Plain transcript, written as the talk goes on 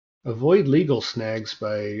Avoid legal snags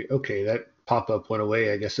by, okay, that pop-up went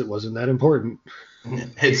away. I guess it wasn't that important.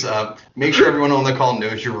 It's make sure everyone on the call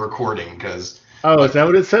knows you're recording, because Oh, is but that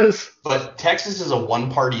what it says? but Texas is a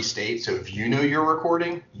one-party state, so if you know you're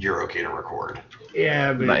recording, you're okay to record.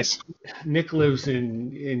 Yeah, but Nice. Nick lives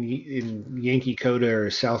in Yankee Coda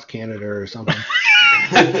or South Canada or something.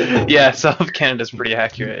 Yeah, South Canada's pretty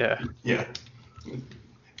accurate. Yeah.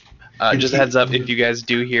 Yeah. Just a heads up, if you guys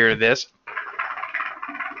do hear this,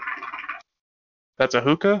 that's a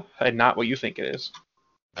hookah and not what you think it is.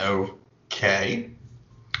 Okay.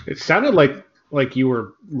 It sounded like you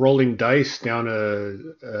were rolling dice down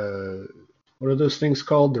a what are those things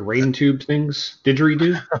called? The rain tube things?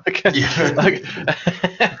 Didgeridoo? Okay. Yeah. Like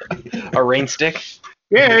a rain stick.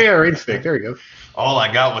 Yeah, rain stick. There you go. All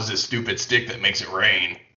I got was this stupid stick that makes it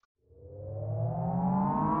rain.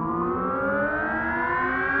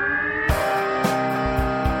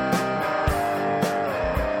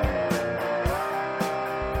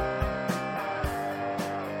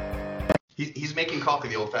 He's making coffee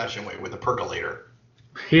the old-fashioned way with a percolator.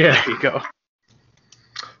 Yeah, There you go.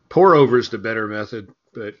 pour over's the better method,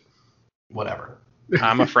 but Whatever.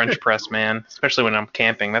 I'm a French press man, especially when I'm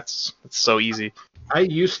camping. That's so easy. I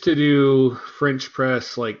used to do French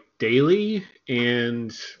press like daily,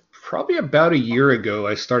 and probably about a year ago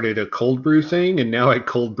I started a cold brew thing, and now I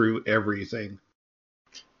cold brew everything.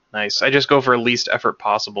 Nice. I just go for least effort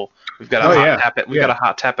possible. We've got a Oh, hot yeah. tap at Yeah. got a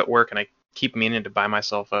hot tap at work, and I keep meaning to buy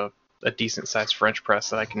myself a decent sized French press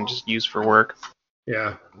that I can just use for work.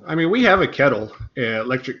 Yeah, I mean, we have a kettle,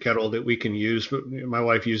 electric kettle that we can use, but my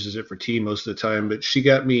wife uses it for tea most of the time. But she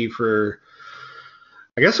got me for,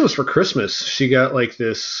 I guess it was for Christmas. She got like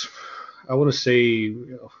this, I want to say,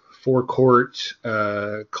 4-quart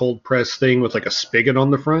cold press thing with like a spigot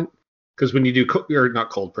on the front. Because when you do, or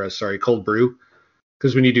not cold press, sorry, cold brew.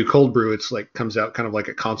 Because when you do cold brew, it's like comes out kind of like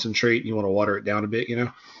a concentrate. And you want to water it down a bit, you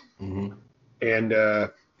know. Mm-hmm. And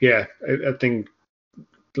yeah, that thing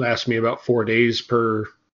lasts me about 4 days per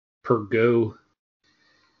go.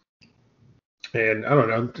 And I don't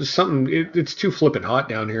know, just something. It's too flippin' hot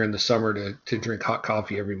down here in the summer to drink hot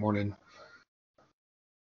coffee every morning.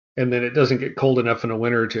 And then it doesn't get cold enough in the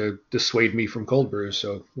winter to dissuade me from cold brews,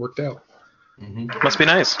 so it worked out. Mm-hmm. Must be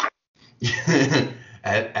nice.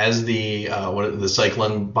 As the the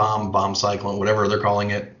cyclone bomb cyclone, whatever they're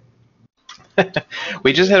calling it.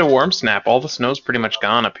 We just had a warm snap. All the snow's pretty much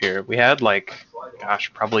gone up here. We had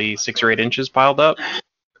probably 6 or 8 inches piled up.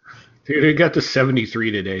 Dude, it got to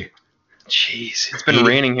 73 today. Jeez, it's been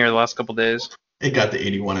raining here the last couple days. It got to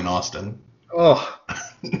 81 in Austin. Oh,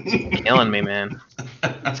 Killing me, man.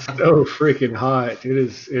 so freaking hot. It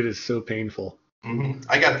is so painful. Mm-hmm.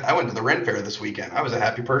 I went to the Ren Fair this weekend. I was a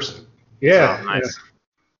happy person. Yeah, Oh, nice.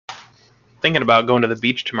 Thinking about going to the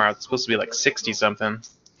beach tomorrow. It's supposed to be like 60 something.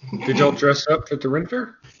 yeah. Did y'all dress up at the Ren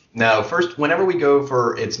Fair? No, whenever we go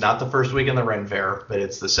it's not the first weekend of the Ren Fair, but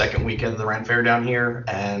it's the second weekend of the Ren Fair down here,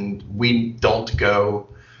 and we don't go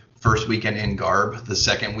first weekend in garb. The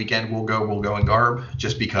second weekend we'll go in garb,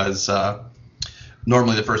 just because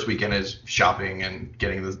normally the first weekend is shopping and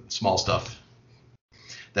getting the small stuff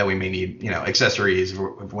that we may need, accessories if we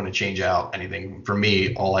want to change out anything. For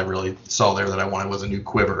me, all I really saw there that I wanted was a new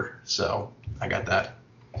quiver, so I got that.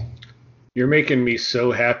 You're making me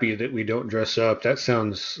so happy that we don't dress up. That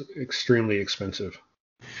sounds extremely expensive.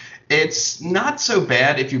 It's not so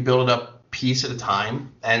bad if you build it up piece at a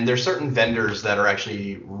time, and there's certain vendors that are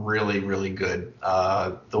actually really, really good.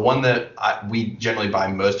 The one that we generally buy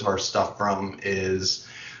most of our stuff from is,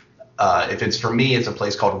 if it's for me, it's a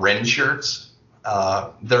place called Ren Shirts.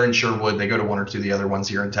 They're in Sherwood. They go to one or two of the other ones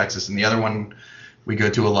here in Texas, and the other one we go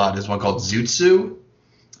to a lot is one called Zootsu.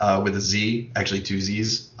 With a Z, actually 2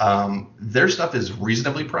 Z's. Their stuff is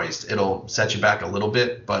reasonably priced. It'll set you back a little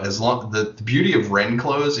bit, but the beauty of Ren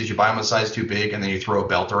clothes is you buy them a size too big and then you throw a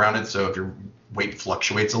belt around it, so if your weight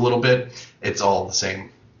fluctuates a little bit, it's all the same.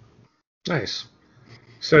 Nice.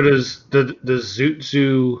 So does the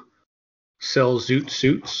Zootsu sell Zoot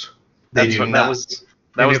suits? They That's do what, not.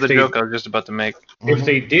 that was if the they- joke I was just about to make. If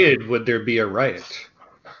they did, would there be a riot?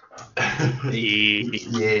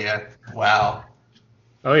 Yeah. Wow.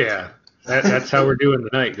 Oh yeah, that's how we're doing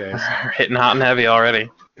tonight, guys. We're hitting hot and heavy already.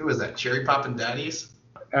 Who was that? Cherry Poppin' Daddies?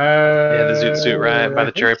 Yeah, the Zoot Suit Riot by I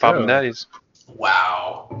the think Cherry Poppin' so. Daddies.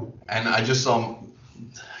 Wow. And I just saw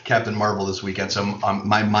Captain Marvel this weekend, so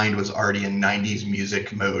my mind was already in 90s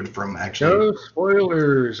music mode from actually. No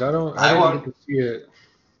spoilers. I didn't get to see it.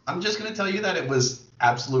 I'm just going to tell you that it was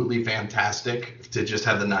absolutely fantastic to just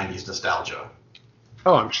have the 90s nostalgia.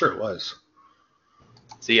 Oh, I'm sure it was.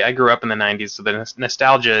 See, I grew up in the 90s, so the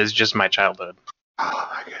nostalgia is just my childhood. Oh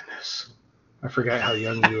my goodness. I forgot how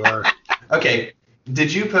young you are. Okay.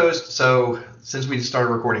 Did you post? So since we started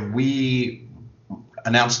recording, we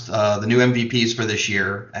announced the new MVPs for this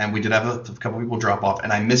year, and we did have a couple people drop off.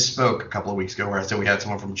 And I misspoke a couple of weeks ago where I said we had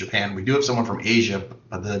someone from Japan. We do have someone from Asia,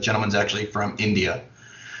 but the gentleman's actually from India.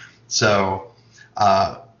 So,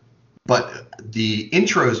 but the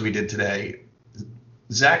intros we did today,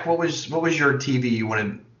 Zach, what was your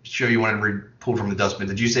TV show you wanted to pull from the dustbin?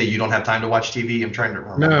 Did you say you don't have time to watch TV? I'm trying to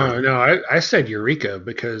remember. No, I said Eureka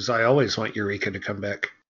because I always want Eureka to come back.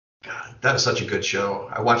 God, that is such a good show.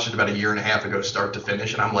 I watched it about a year and a half ago, start to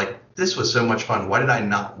finish, and I'm like, this was so much fun. Why did I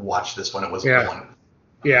not watch this when it was on?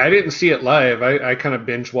 Yeah, I didn't see it live. I kind of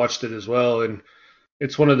binge watched it as well, and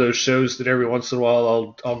it's one of those shows that every once in a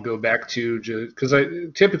while I'll go back to because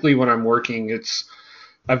typically when I'm working,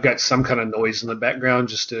 I've got some kind of noise in the background,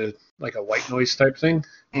 just like a white noise type thing,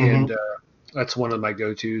 and that's one of my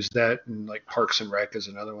go-tos. That and like Parks and Rec is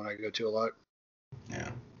another one I go to a lot.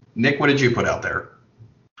 Yeah, Nick, what did you put out there?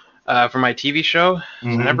 For my TV show,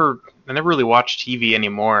 I never really watch TV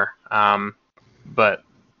anymore. But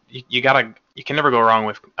you can never go wrong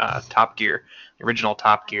with Top Gear, the original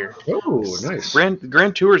Top Gear. Oh, nice.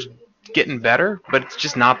 Grand Tour's getting better, but it's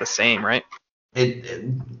just not the same, right?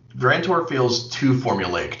 Grand Tour feels too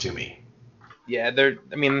formulaic to me. Yeah,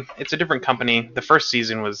 it's a different company. The first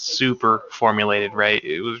season was super formulated, right?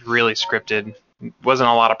 It was really scripted. Wasn't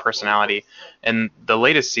a lot of personality. And the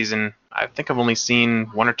latest season, I think I've only seen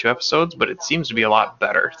 1 or 2 episodes, but it seems to be a lot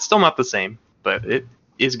better. It's still not the same, but it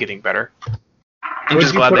is getting better. I'm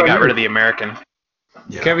just glad they got rid of the American.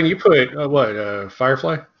 Yeah. Kevin, you put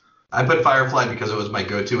Firefly? I put Firefly because it was my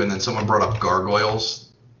go-to, and then someone brought up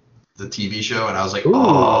Gargoyles, the TV show, and I was like,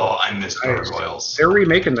 oh, I missed Gargoyles. They're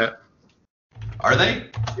remaking that. Are they?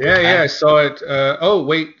 Yeah, I saw it. Oh,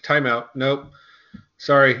 wait, timeout. Nope.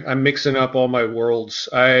 Sorry, I'm mixing up all my worlds.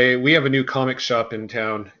 We have a new comic shop in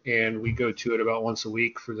town, and we go to it about once a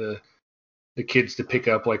week for the kids to pick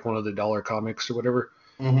up like one of the dollar comics or whatever.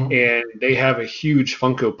 Mm-hmm. And they have a huge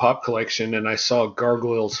Funko Pop collection, and I saw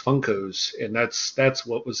Gargoyles Funkos, and that's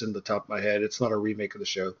what was in the top of my head. It's not a remake of the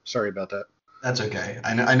show. Sorry about that. That's okay.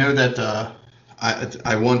 I know that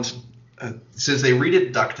I want since they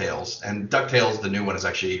redid DuckTales, and DuckTales, the new one, is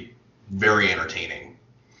actually very entertaining.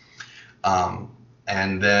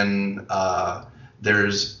 And then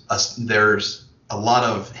there's a lot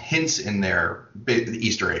of hints in there,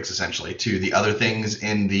 Easter eggs essentially, to the other things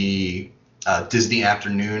in the Disney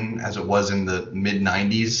Afternoon as it was in the mid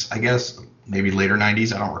 90s, I guess, maybe later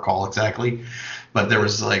 90s. I don't recall exactly. But there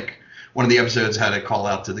was like one of the episodes had a call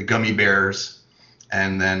out to the gummy bears.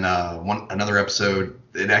 And then another episode,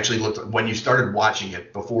 it actually looked, when you started watching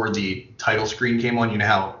it before the title screen came on, you know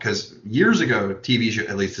how, because years ago, TV show,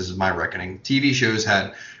 at least this is my reckoning, TV shows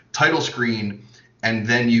had title screen and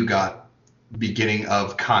then you got beginning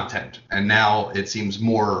of content. And now it seems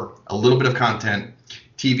more a little bit of content,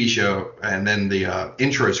 TV show, and then the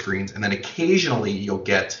intro screens. And then occasionally you'll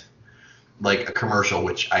get like a commercial,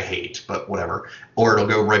 which I hate, but whatever. Or it'll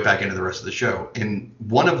go right back into the rest of the show. In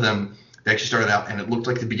one of them, they actually started out, and it looked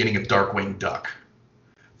like the beginning of Darkwing Duck.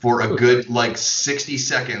 For a good, 60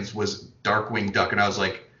 seconds was Darkwing Duck, and I was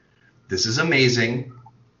like, this is amazing.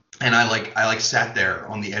 And I sat there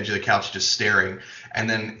on the edge of the couch just staring, and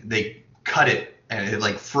then they cut it, and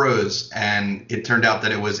it froze, and it turned out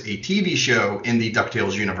that it was a TV show in the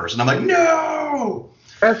DuckTales universe. And I'm like, no!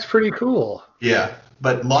 That's pretty cool. Yeah,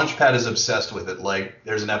 but Launchpad is obsessed with it.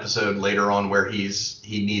 There's an episode later on where he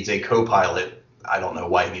needs a co-pilot. I don't know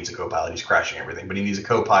why he needs a co-pilot. He's crashing everything, but he needs a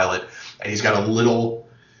co-pilot, and he's got a little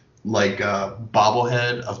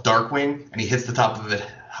bobblehead of Darkwing, and he hits the top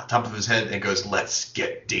of his head and goes, "Let's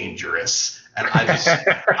get dangerous." And I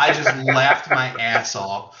just laughed my ass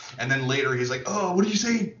off. And then later he's like, "Oh, what did you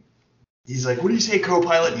say?" He's like, "What do you say,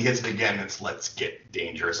 co-pilot?" And he hits it again, and it's "Let's get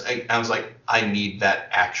dangerous." I was like, I need that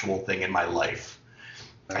actual thing in my life.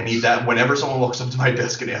 I need that whenever someone walks up to my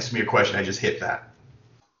desk and asks me a question, I just hit that.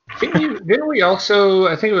 Didn't we also,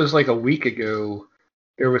 I think it was like a week ago,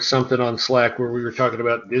 there was something on Slack where we were talking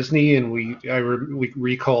about Disney, and we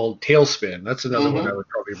recalled Tailspin. That's another one I would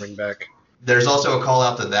probably bring back. There's also a call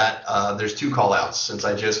out to that. There's 2 call outs since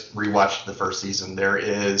I just rewatched the first season. There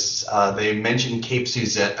is, they mentioned Cape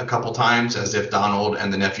Suzette a couple times as if Donald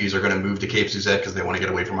and the nephews are going to move to Cape Suzette because they want to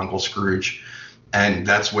get away from Uncle Scrooge. And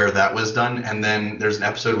that's where that was done. And then there's an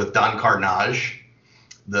episode with Don Carnage,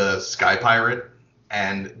 the sky pirate.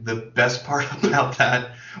 And the best part about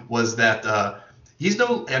that was that he's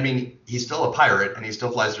still a pirate and he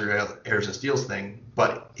still flies through airs and steals things,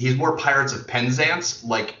 but he's more Pirates of Penzance.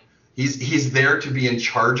 He's there to be in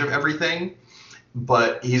charge of everything.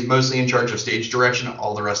 but he's mostly in charge of stage direction.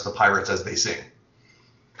 All the rest of the pirates as they sing.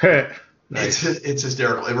 Nice. It's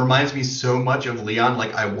hysterical. It reminds me so much of Leon.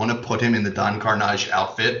 Like, I want to put him in the Don Carnage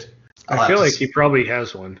outfit. I feel like he probably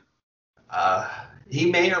has one. He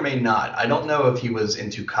may or may not. I don't know if he was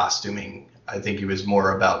into costuming. I think he was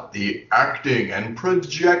more about the acting and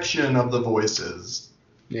projection of the voices.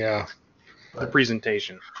 Yeah. The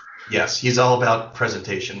presentation. Yes, he's all about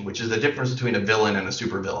presentation, which is the difference between a villain and a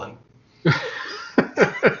supervillain.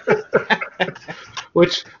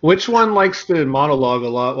 Which one likes to monologue a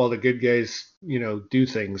lot while the good guys, do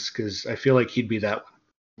things? Because I feel like he'd be that one.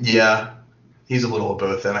 Yeah, he's a little of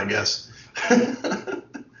both then, I guess.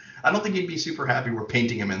 I don't think he'd be super happy we're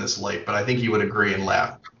painting him in this light, but I think he would agree and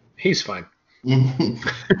laugh. He's fine.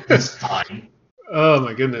 He's fine. Oh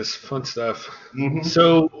my goodness, fun stuff. Mm-hmm.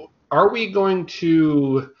 So are we going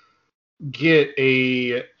to get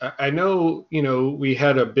I know, we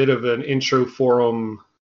had a bit of an intro forum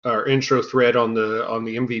or intro thread on the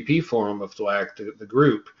MVP forum of Thwack, the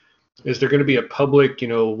group. Is there going to be a public,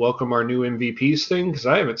 welcome our new MVPs thing? Because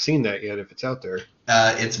I haven't seen that yet if it's out there.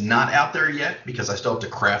 It's not out there yet because I still have to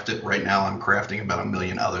craft it. Right now I'm crafting about 1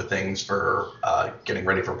 million other things for getting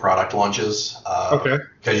ready for product launches. Okay.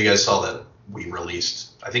 Because you guys saw that we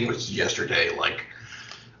released, I think it was yesterday,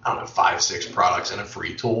 5-6 products and a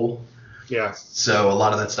free tool. Yeah. So a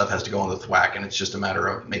lot of that stuff has to go on the Thwack, and it's just a matter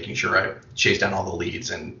of making sure I chase down all the leads.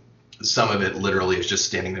 And some of it literally is just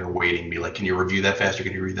standing there waiting, be like, can you review that faster?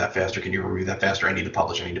 Can you read that faster? Can you review that faster? I need to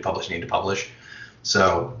publish.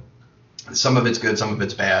 So some of it's good, some of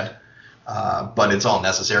it's bad. But it's all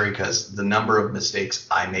necessary because the number of mistakes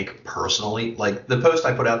I make personally, like the post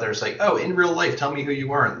I put out there is like, oh, in real life, tell me who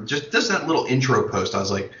you are. And just that little intro post, I was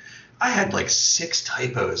like, I had 6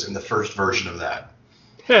 typos in the first version of that.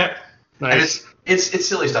 Nice. And it's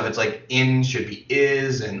silly stuff. It's like in should be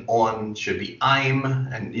is and on should be I'm,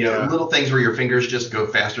 and little things where your fingers just go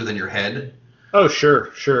faster than your head. Oh,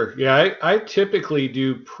 sure. Yeah, I typically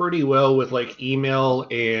do pretty well with email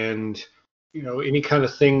and any kind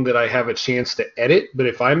of thing that I have a chance to edit. But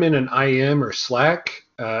if I'm in an IM or Slack,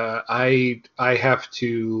 I have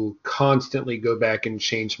to constantly go back and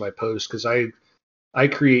change my post because I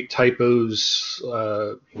create typos,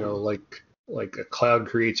 like a cloud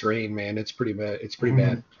creates rain, man. It's pretty bad. It's pretty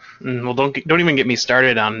bad. Well, don't even get me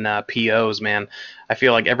started on POs, man. I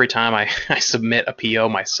feel like every time I submit a PO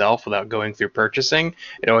myself without going through purchasing,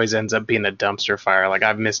 it always ends up being a dumpster fire. Like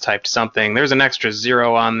I've mistyped something. There's an extra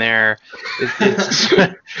 0 on there.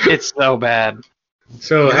 It's so bad.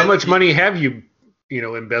 So how much money have you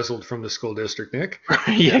embezzled from the school district, Nick?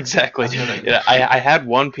 Yeah, exactly. Yeah, I had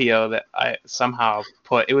one PO that I somehow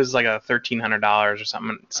put, it was like a $1,300 or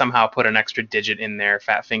something, somehow put an extra digit in there,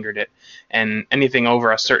 fat fingered it, and anything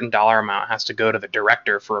over a certain dollar amount has to go to the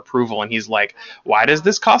director for approval, and he's like, why does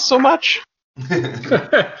this cost so much?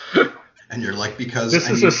 And you're like, because this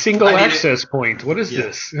is a single access point. What is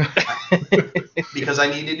this? Because I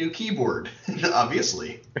need a new keyboard,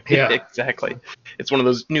 obviously. Yeah, exactly. It's one of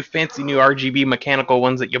those fancy new RGB mechanical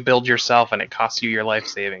ones that you build yourself, and it costs you your life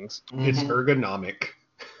savings. It's ergonomic.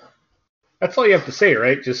 That's all you have to say,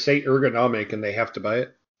 right? Just say ergonomic, and they have to buy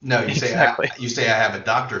it. No, you say I have a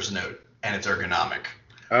doctor's note, and it's ergonomic.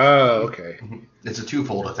 Oh, okay. It's a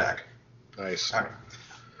twofold attack. Nice. All right.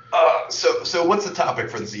 So what's the topic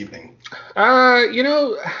for this evening?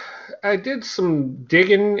 I did some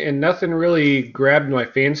digging and nothing really grabbed my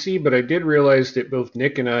fancy, but I did realize that both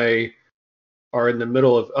Nick and I are in the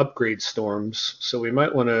middle of upgrade storms, so we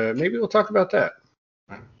might want to we'll talk about that.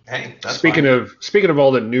 Hey, that's speaking fine. of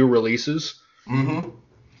all the new releases. Mm-hmm.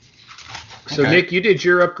 So okay. Nick, you did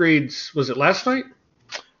your upgrades. Was it last night?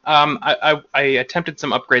 I attempted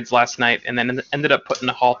some upgrades last night and then ended up putting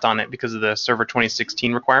a halt on it because of the Server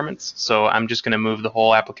 2016 requirements. So I'm just going to move the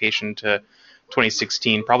whole application to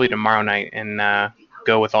 2016 probably tomorrow night and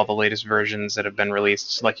go with all the latest versions that have been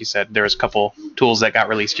released. Like you said, there was a couple tools that got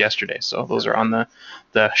released yesterday, so those are on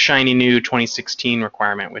the shiny new 2016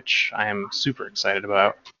 requirement, which I am super excited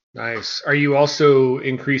about. Nice. Are you also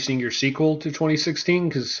increasing your SQL to 2016?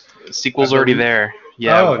 Because SQL's already there.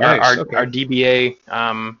 Yeah, oh, nice. Our DBA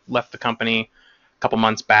left the company a couple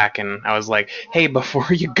months back, and I was like, hey,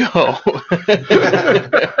 before you go.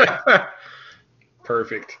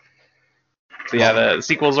 Perfect. So yeah, the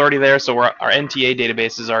SQL's already there, so our NTA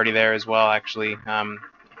database is already there as well, actually.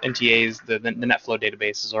 NTA's, the NetFlow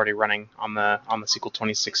database is already running on the SQL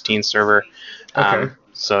 2016 server. Okay.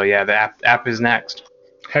 So yeah, the app is next.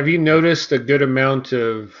 Have you noticed a good amount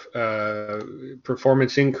of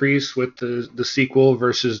performance increase with the SQL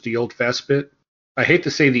versus the old FastBit? I hate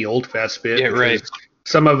to say the old FastBit. Yeah, right.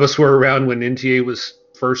 Some of us were around when NTA was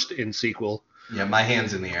first in SQL. Yeah, my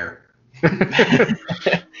hand's in the air.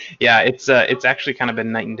 Yeah, it's actually kind of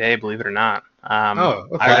been night and day, believe it or not. Oh,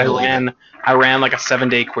 okay. I ran like a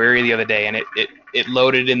 7-day query the other day, and it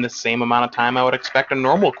loaded in the same amount of time I would expect a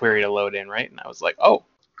normal query to load in, right? And I was like, oh,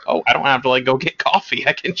 I don't have to like go get coffee.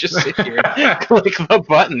 I can just sit here and click the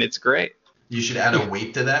button. It's great. You should add a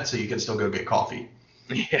weight to that so you can still go get coffee.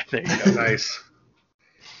 Yeah, there you go. Nice.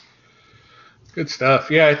 Good stuff.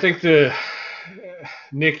 Yeah, I think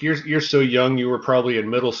Nick, you're so young. You were probably in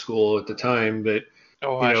middle school at the time, but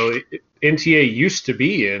NTA used to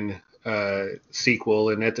be in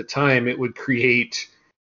SQL, and at the time it would create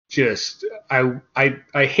just I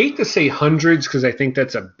hate to say hundreds because I think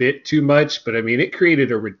that's a bit too much, but I mean it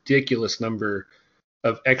created a ridiculous number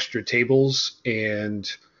of extra tables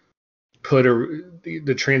and put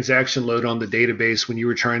the transaction load on the database when you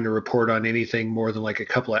were trying to report on anything more than like a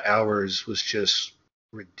couple of hours was just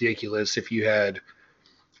ridiculous. If you had,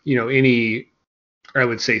 any, I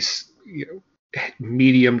would say,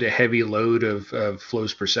 medium to heavy load of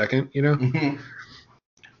flows per second, Mm-hmm.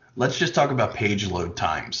 Let's just talk about page load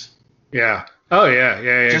times. Yeah. Oh, yeah,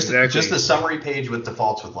 exactly. Just the summary page with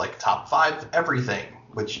defaults with like top 5 everything,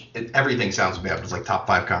 which everything sounds bad. It's like top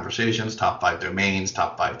 5 conversations, top 5 domains,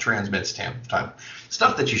 top 5 transmits,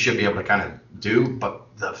 stuff that you should be able to kind of do.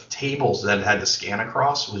 But the tables that it had to scan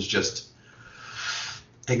across was just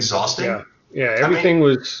exhausting. Yeah, everything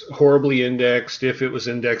was horribly indexed, if it was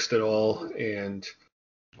indexed at all, and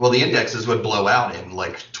well, the indexes would blow out in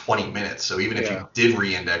like 20 minutes. So even if you did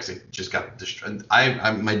re-index, it just got destroyed.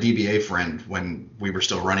 My DBA friend, when we were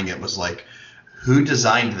still running it, was like, "Who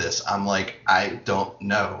designed this?" I'm like, "I don't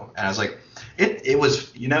know." And I was like, "It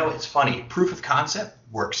was, it's funny. Proof of concept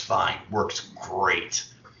works fine, works great."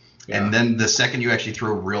 Yeah. And then the second you actually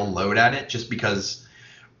throw real load at it, just because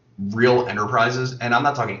real enterprises, and I'm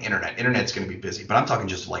not talking internet's going to be busy, but I'm talking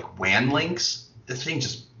just like WAN links, the thing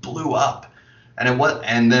just blew up.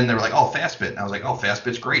 And then they were like, "Oh, Fastbit." And I was like, "Oh,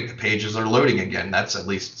 Fastbit's great. The pages are loading again. That's at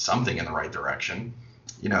least something in the right direction."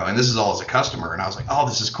 And this is all as a customer. And I was like, "Oh,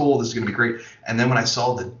 this is cool. This is going to be great." And then when I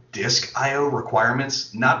saw the disk IO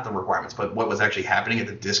requirements, not the requirements, but what was actually happening at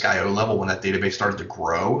the disk IO level when that database started to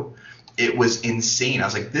grow, it was insane. I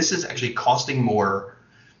was like, this is actually costing more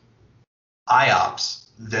IOPS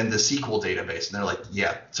than the SQL database. And they're like,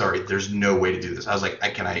 "Yeah, sorry, there's no way to do this." I was like,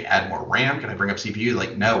 "Can I add more RAM? Can I bring up CPU?"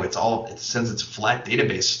 Like, no, since it's flat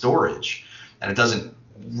database storage and it doesn't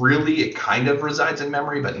really, it kind of resides in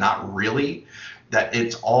memory, but not really, that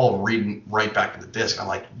it's all reading right back to the disk. I'm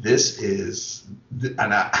like, this is,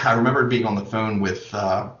 and I remember being on the phone with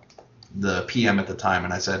the PM at the time,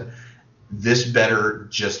 and I said, this better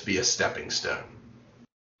just be a stepping stone.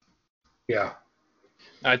 Yeah.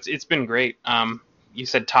 It's been great. You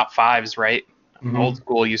said top 5s, right? Mm-hmm. Old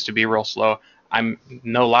school used to be real slow. I'm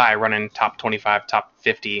no lie running top 25, top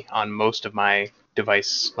 50 on most of my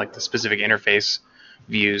device, like the specific interface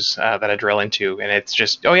views that I drill into, and it's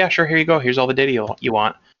just, "Oh yeah, sure, here you go. Here's all the data you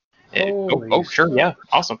want." Sure, yeah,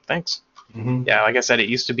 awesome, thanks. Mm-hmm. Yeah, like I said, it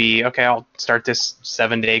used to be, okay, I'll start this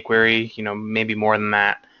 7-day query, maybe more than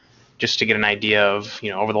that, just to get an idea of,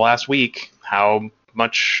 over the last week, how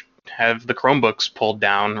much have the Chromebooks pulled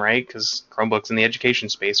down, right? Because Chromebooks in the education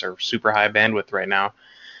space are super high bandwidth right now.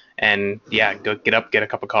 And yeah, go get up, get a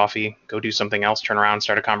cup of coffee, go do something else, turn around,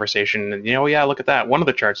 start a conversation, and yeah, look at that. One of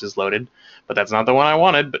the charts is loaded, but that's not the one I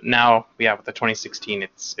wanted. But now, yeah, with the 2016,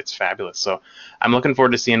 it's fabulous. So I'm looking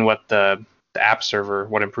forward to seeing what the app server,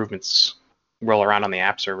 what improvements roll around on the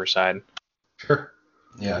app server side. Sure.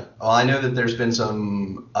 Yeah. Well, I know that there's been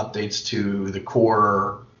some updates to the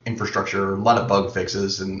core infrastructure, a lot of bug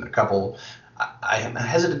fixes, and a couple. I'm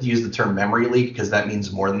hesitant to use the term memory leak because that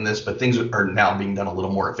means more than this, but things are now being done a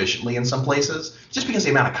little more efficiently in some places, just because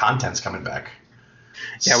the amount of content's coming back.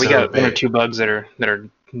 Yeah, we got one or two bugs that are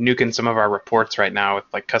nuking some of our reports right now with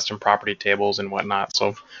like custom property tables and whatnot.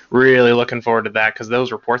 So really looking forward to that because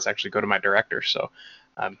those reports actually go to my director. So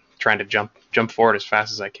I'm trying to jump forward as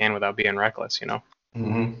fast as I can without being reckless,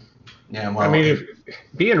 Mm-hmm. Yeah, well, I mean,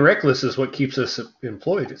 being reckless is what keeps us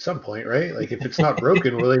employed at some point, right? Like if it's not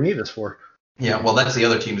broken, what do they need us for? Yeah, well, that's the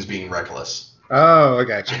other team is being reckless. Oh, I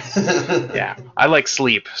got you. Yeah, I like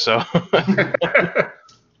sleep, so.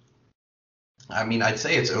 I mean, I'd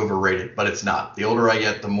say it's overrated, but it's not. The older I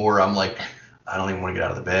get, the more I'm like, I don't even want to get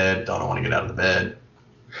out of the bed. Don't want to get out of the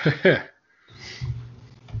bed.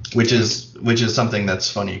 Which is something that's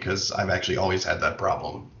funny because I've actually always had that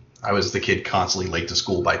problem. I was the kid constantly late to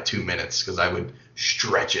school by 2 minutes because I would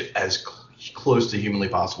stretch it as close to humanly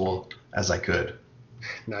possible as I could.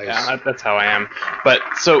 Nice. Yeah, that's how I am. But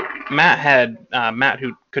so Matt,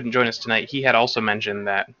 who couldn't join us tonight, he had also mentioned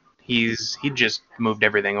that he just moved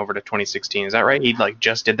everything over to 2016. Is that right? He like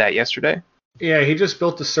just did that yesterday. Yeah, he just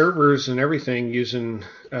built the servers and everything using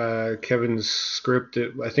Kevin's script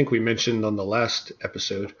that I think we mentioned on the last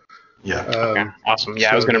episode. Yeah. Okay, awesome. Yeah,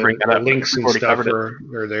 so I was going to bring that up. Links and stuff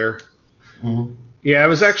are there. Mm-hmm. Yeah, I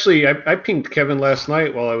was actually I pinged Kevin last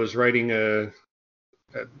night while I was writing a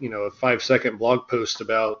 5-second blog post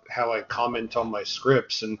about how I comment on my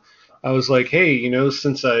scripts, and I was like, hey,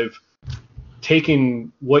 since I've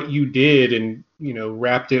taken what you did and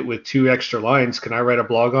wrapped it with 2 extra lines, can I write a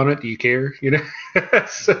blog on it? Do you care?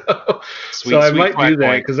 So I might do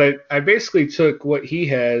that, because I basically took what he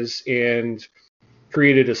has and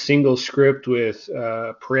created a single script with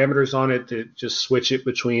parameters on it to just switch it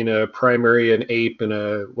between a primary, an ape, and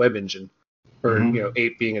a web engine, or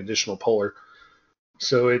ape being additional polar.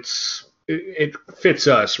 So it fits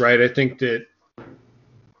us, right? I think that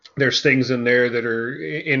there's things in there that are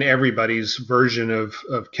in everybody's version of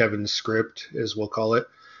Kevin's script, as we'll call it.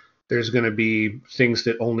 There's going to be things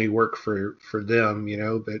that only work for them,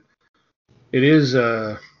 but it is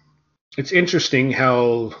it's interesting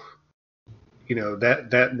how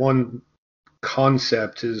that one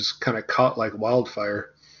concept is kind of caught like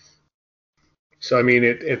wildfire. So I mean,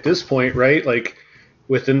 at this point, right, like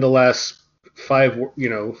within the last 5,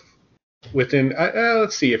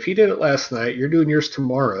 let's see, if he did it last night, you're doing yours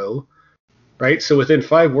tomorrow, right? So within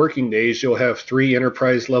 5 working days, you'll have 3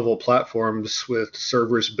 enterprise level platforms with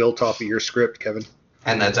servers built off of your script, Kevin.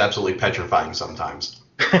 And that's absolutely petrifying sometimes.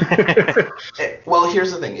 Well,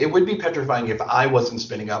 here's the thing. It would be petrifying if I wasn't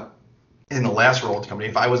spinning up, in the last role at the company,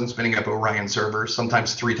 if I wasn't spinning up Orion servers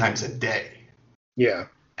sometimes 3 times a day. Yeah.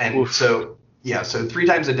 And so 3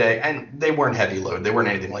 times a day, and they weren't heavy load. They weren't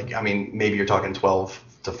anything like, maybe you're talking 12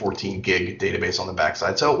 to 14 gig database on the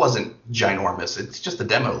backside. So it wasn't ginormous. It's just a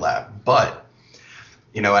demo lab. But,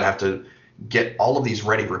 I'd have to get all of these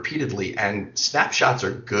ready repeatedly, and snapshots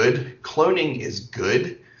are good. Cloning is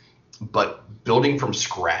good, but building from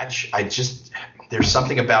scratch, there's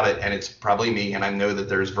something about it, and it's probably me, and I know that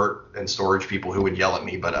there's Vert and storage people who would yell at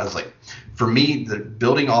me, but I was like, for me, the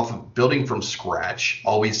building from scratch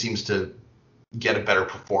always seems to get a better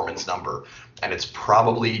performance number, and it's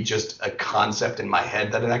probably just a concept in my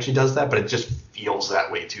head that it actually does that, but it just feels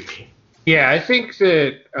that way to me. Yeah, I think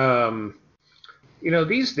that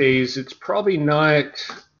these days it's probably not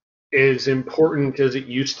as important as it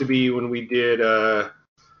used to be when we did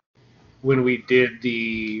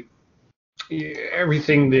the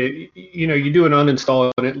everything that you do an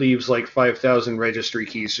uninstall and it leaves like 5,000 registry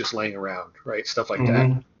keys just laying around, right? Stuff like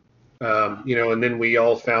that. And then we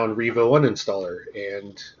all found Revo Uninstaller,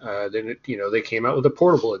 and then they came out with a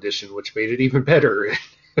portable edition, which made it even better.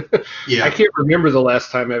 Yeah. I can't remember the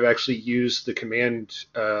last time I've actually used the command,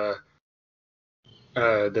 the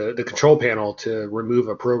control panel to remove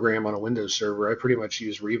a program on a Windows server. I pretty much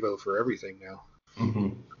use Revo for everything now. Mm-hmm.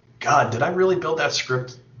 God, did I really build that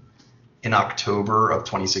script in October of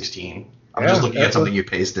 2016? I'm just looking at something you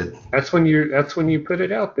pasted. That's when you put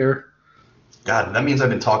it out there. God, that means I've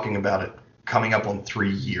been talking about it coming up on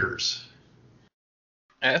 3 years.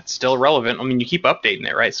 It's still relevant. I mean, you keep updating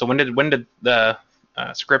it, right? So when did the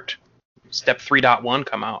script step 3.1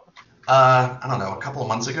 come out? I don't know, a couple of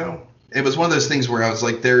months ago. It was one of those things where I was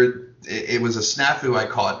like, it was a snafu I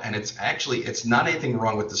caught, and it's not anything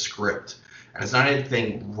wrong with the script, and it's not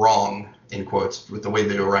anything wrong, in quotes, with the way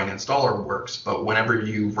the Orion installer works, but whenever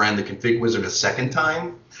you ran the config wizard a second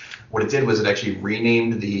time, what it did was it actually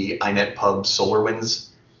renamed the INETpub SolarWinds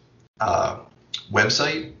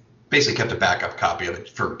website, basically kept a backup copy of it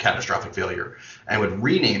for catastrophic failure, and would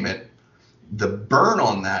rename it. The burn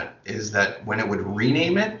on that is that when it would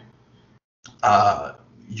rename it,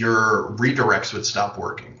 your redirects would stop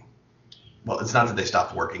working. Well, it's not that they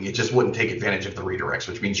stopped working. It just wouldn't take advantage of the redirects,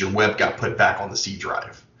 which means your web got put back on the C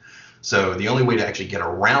drive. So the only way to actually get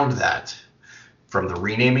around that from the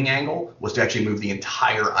renaming angle was to actually move the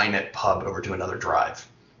entire INETpub over to another drive,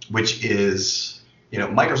 which is,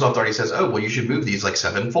 Microsoft already says, oh, well, you should move these like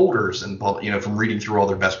 7 folders, and from reading through all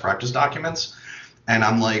their best practice documents. And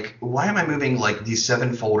I'm like, why am I moving like these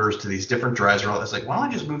 7 folders to these different drives? It's like, why don't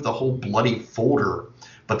I just move the whole bloody folder?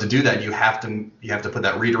 But to do that, you have to put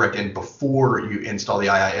that redirect in before you install the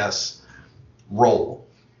IIS role.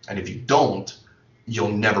 And if you don't,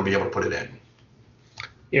 you'll never be able to put it in.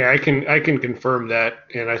 Yeah, I can confirm that,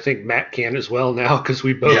 and I think Matt can as well now, because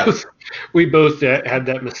we both had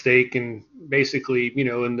that mistake. And basically,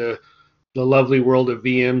 in the lovely world of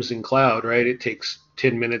VMs and cloud, right? It takes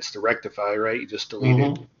 10 minutes to rectify, right? You just delete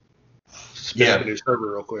it, spin up a new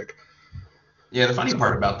server real quick. Yeah, the funny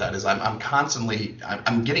part about that is I'm constantly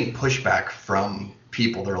I'm getting pushback from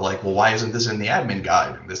people that are like, well, why isn't this in the admin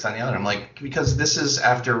guide? This, that, and the other. I'm like, because this is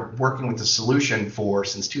after working with the solution for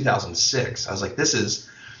since 2006. I was like, this is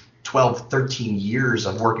 12, 13 years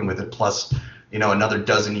of working with it, plus, another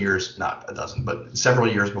dozen years, not a dozen, but several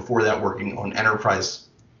years before that working on enterprise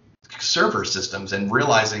server systems, and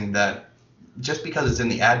realizing that just because it's in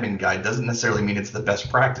the admin guide doesn't necessarily mean it's the best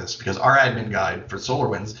practice, because our admin guide for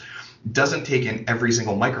SolarWinds doesn't take in every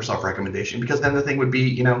single Microsoft recommendation, because then the thing would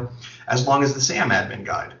be, as long as the SAM admin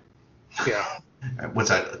guide. Yeah. What's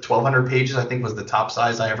that? 1,200 pages, I think, was the top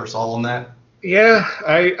size I ever saw on that. Yeah,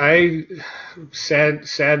 I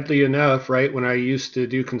sadly enough, right, when I used to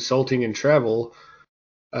do consulting and travel,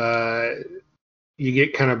 you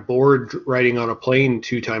get kind of bored riding on a plane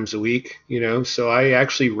 2 times a week, So I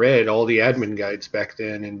actually read all the admin guides back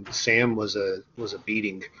then, and SAM was a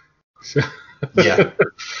beating. So. Yeah.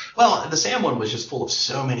 Well, the SAM one was just full of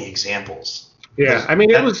so many examples. Yeah, I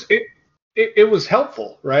mean, it was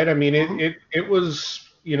helpful, right? I mean, it was,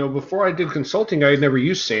 before I did consulting, I had never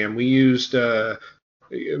used SAM. We used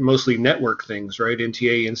mostly network things, right?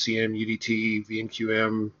 NTA, NCM, UDT,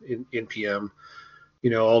 VNQM, NPM,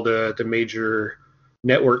 all the major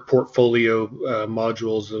network portfolio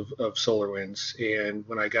modules of SolarWinds. And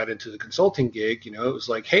when I got into the consulting gig, it was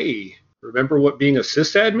like, hey, remember what being a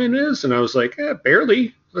sysadmin is? And I was like,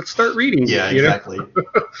 barely. Let's start reading. Yeah, exactly.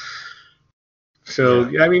 So,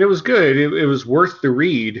 yeah. I mean, it was good. It was worth the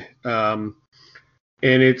read. And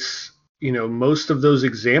it's, most of those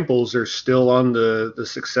examples are still on the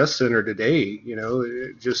Success Center today.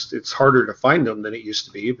 It's harder to find them than it used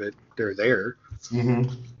to be, but they're there. Mm-hmm.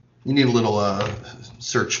 You need a little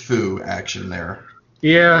search foo action there.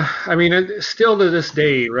 Yeah, I mean, still to this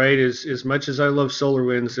day, right, as much as I love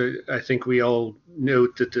SolarWinds, I think we all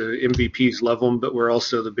note that the MVPs love them, but we're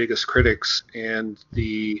also the biggest critics, and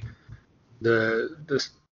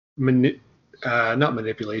not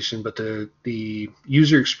manipulation, but the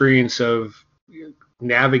user experience of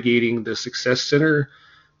navigating the Success Center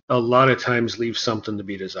a lot of times leaves something to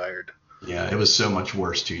be desired. Yeah, it was so much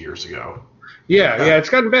worse 2 years ago. Yeah, it's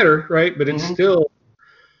gotten better, right? But it's still,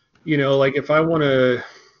 like if I want to,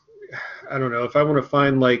 I don't know, if I want to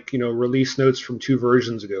find release notes from 2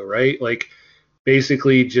 versions ago, right? Like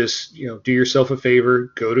basically just, do yourself a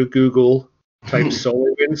favor, go to Google, type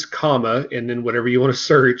SolarWinds, and then whatever you want to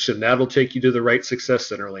search, and that'll take you to the right Success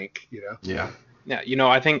Center link, Yeah. Yeah,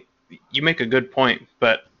 I think you make a good point,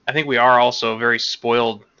 but I think we are also very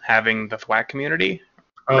spoiled having the THWAC community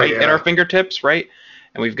at our fingertips, right?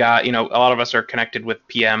 And we've got, a lot of us are connected with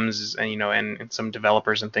PMs and, and some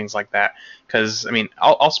developers and things like that. Because, I mean,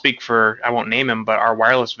 I'll speak for, I won't name him, but our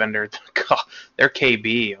wireless vendor, they're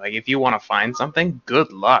KB. Like, if you want to find something,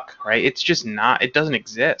 good luck, right? It's just not, it doesn't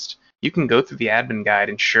exist. You can go through the admin guide,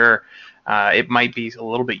 and sure, it might be a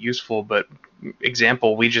little bit useful, but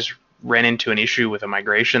example, we just ran into an issue with a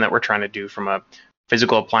migration that we're trying to do from a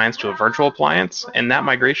physical appliance to a virtual appliance, and that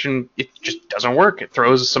migration, it just doesn't work. It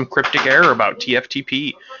throws some cryptic error about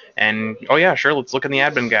TFTP, and oh yeah, sure, let's look in the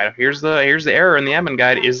admin guide. Here's the error in the admin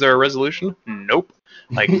guide. Is there a resolution? Nope.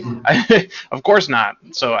 Like, of course not.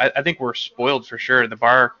 So I think we're spoiled for sure. The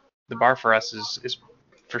bar for us is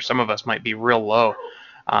for some of us might be real low.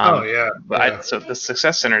 So the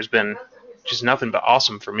Success Center has been just nothing but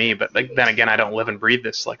awesome for me. But then again, I don't live and breathe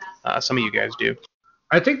this like some of you guys do.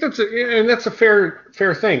 I think that's a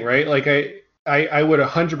fair thing, right? Like I would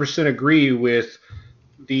 100% agree with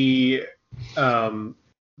the fact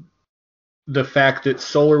that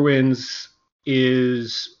SolarWinds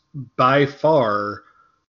is by far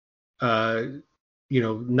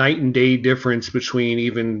night and day difference between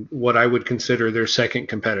even what I would consider their second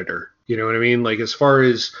competitor. You know what I mean? Like as far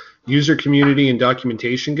as user community and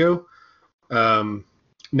documentation go.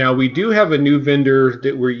 Now we do have a new vendor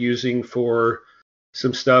that we're using for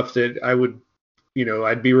some stuff that I would,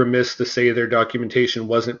 I'd be remiss to say their documentation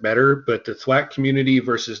wasn't better, but the THWAC community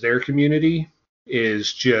versus their community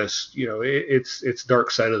is just, it's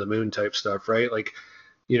dark side of the moon type stuff, right? Like,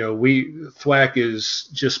 THWAC is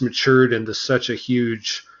just matured into such a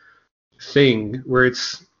huge thing where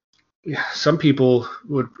it's, some people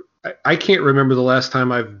would, I can't remember the last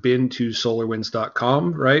time I've been to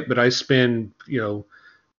solarwinds.com, right? But I spend,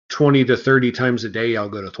 20 to 30 times a day I'll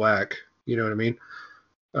go to THWAC, you know what I mean?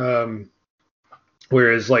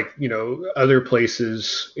 Whereas like, other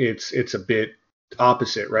places it's a bit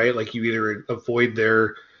opposite, right? Like you either avoid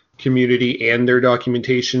their community and their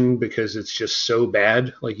documentation because it's just so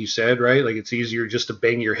bad, like you said, right? Like it's easier just to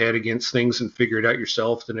bang your head against things and figure it out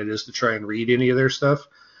yourself than it is to try and read any of their stuff.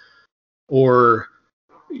 Or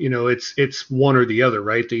it's one or the other,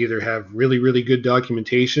 right? They either have really, really good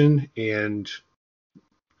documentation and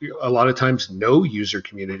a lot of times no user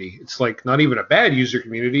community. It's like not even a bad user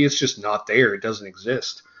community. It's just not there. It doesn't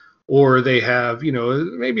exist. Or they have,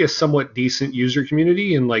 maybe a somewhat decent user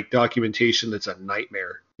community and like documentation that's a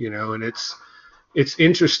nightmare, and it's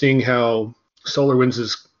interesting how SolarWinds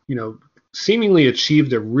has, seemingly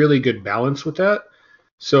achieved a really good balance with that.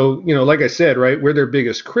 So, like I said, right, we're their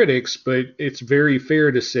biggest critics, but it's very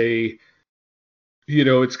fair to say,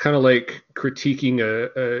 it's kind of like critiquing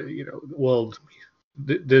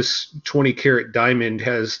this 20 karat diamond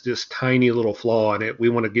has this tiny little flaw in it. We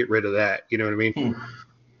want to get rid of that. You know what I mean?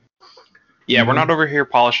 Yeah, we're not over here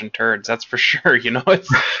polishing turds, that's for sure. It's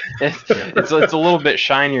a little bit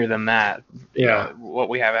shinier than that. What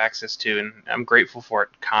we have access to, and I'm grateful for it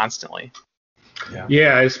constantly.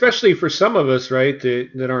 Yeah, especially for some of us, right,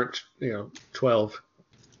 that aren't 12.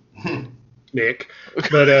 Nick,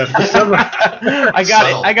 but for some,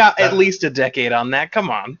 I got at least a decade on that. Come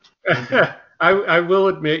on. I will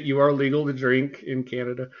admit you are legal to drink in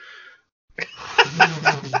Canada.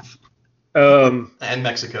 And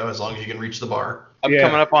Mexico, as long as you can reach the bar. I'm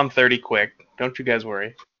coming up on 30 quick. Don't you guys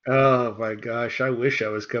worry. Oh my gosh, I wish I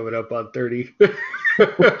was coming up on 30.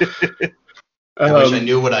 I wish I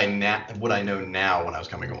knew what I know now when I was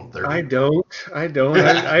coming on 30. I don't.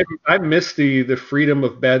 I miss the freedom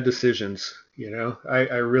of bad decisions.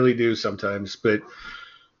 I really do sometimes. But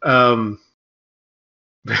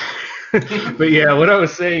but yeah, what I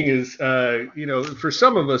was saying is, for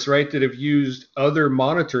some of us, right, that have used other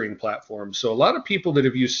monitoring platforms. So a lot of people that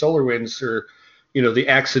have used SolarWinds are, the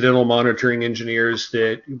accidental monitoring engineers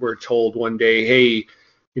that were told one day, hey,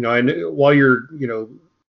 while you're,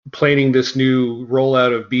 planning this new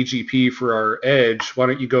rollout of BGP for our edge, why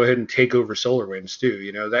don't you go ahead and take over SolarWinds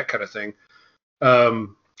too, that kind of thing.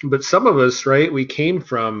 But some of us, right, we came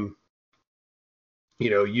from,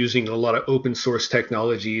 using a lot of open source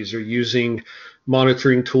technologies or using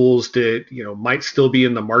monitoring tools that, might still be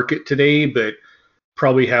in the market today, but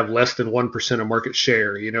probably have less than 1% of market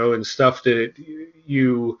share, and stuff that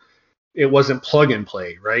it wasn't plug and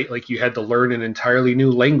play, right? Like you had to learn an entirely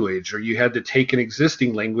new language, or you had to take an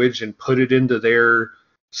existing language and put it into their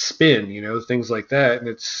spin, things like that. And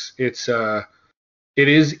it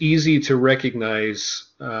is easy to recognize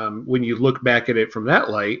when you look back at it from that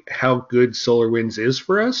light, how good SolarWinds is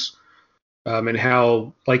for us, and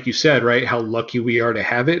how, like you said, right, how lucky we are to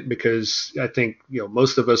have it. Because I think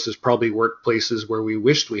most of us has probably worked places where we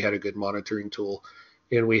wished we had a good monitoring tool,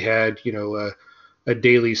 and we had a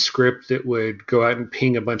daily script that would go out and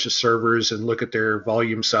ping a bunch of servers and look at their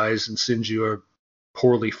volume size and send you a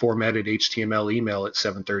poorly formatted HTML email at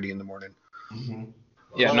 7:30 in the morning. Mm-hmm.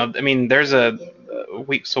 Yeah, no, I mean,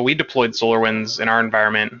 we deployed SolarWinds in our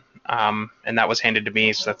environment, and that was handed to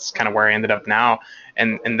me, so that's kind of where I ended up now,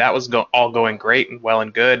 and that was all going great and well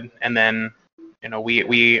and good, and then,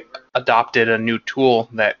 we adopted a new tool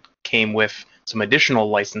that came with some additional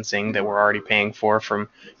licensing that we're already paying for from,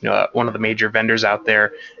 one of the major vendors out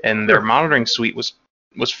there, and their monitoring suite was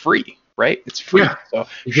free. Right? It's free. Yeah. So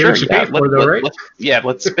right?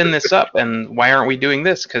 Let's spin this up. And why aren't we doing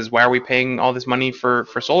this? Because why are we paying all this money for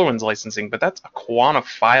SolarWinds licensing? But that's a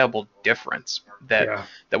quantifiable difference that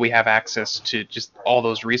we have access to just all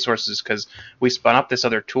those resources, because we spun up this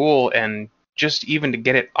other tool, and just even to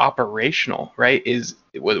get it operational, right, it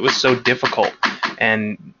was so difficult.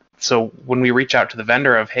 And so when we reach out to the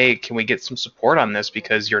vendor of, hey, can we get some support on this,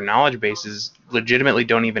 because your knowledge bases legitimately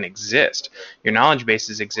don't even exist. Your knowledge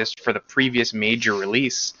bases exist for the previous major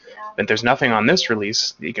release, but there's nothing on this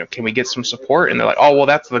release. Can we get some support? And they're like, oh, well,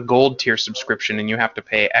 that's the gold tier subscription, and you have to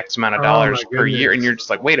pay X amount of dollars per year. And you're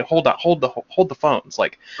just like, wait, hold the phones.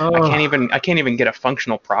 Like, I can't even get a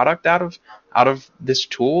functional product out of this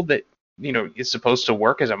tool that is supposed to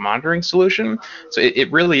work as a monitoring solution. So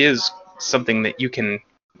it really is something that you can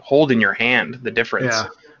hold in your hand, the difference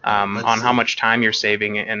on how much time you're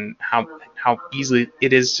saving, and how easily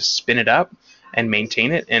it is to spin it up and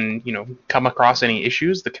maintain it, and come across any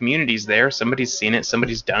issues. The community's there, somebody's seen it,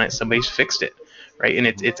 somebody's done it, somebody's fixed it, right? And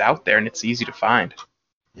it's out there, and it's easy to find.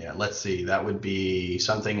 Yeah, let's see, that would be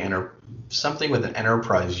something with an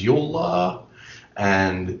enterprise EULA,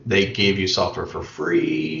 and they gave you software for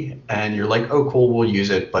free, and you're like, oh cool, we'll use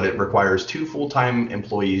it, but it requires 2 full-time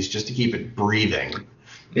employees just to keep it breathing.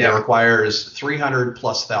 Yeah. It requires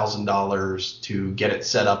 $300,000+ to get it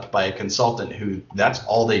set up by a consultant who that's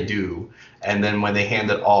all they do. And then when they hand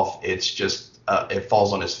it off, it's just it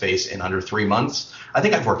falls on his face in under 3 months. I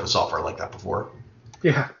think I've worked with software like that before.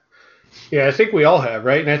 Yeah. Yeah, I think we all have,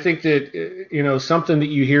 right? And I think that something that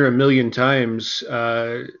you hear a million times,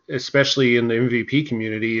 especially in the MVP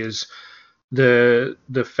community, is the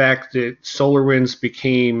fact that SolarWinds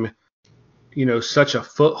became such a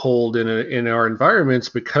foothold in our environments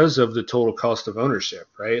because of the total cost of ownership,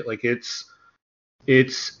 right? Like it's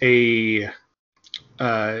a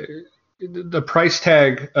the price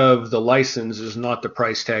tag of the license is not the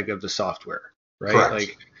price tag of the software, right? Correct.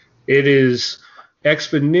 Like it is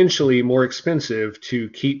exponentially more expensive to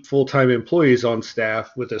keep full-time employees on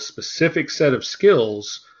staff with a specific set of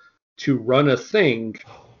skills to run a thing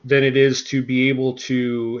than it is to be able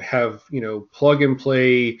to have, plug and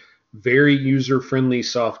play, very user-friendly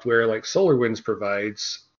software like SolarWinds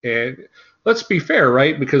provides. And let's be fair,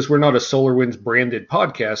 right? Because we're not a SolarWinds branded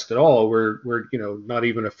podcast at all. We're not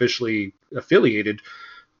even officially affiliated.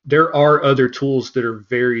 There are other tools that are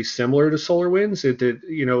very similar to SolarWinds,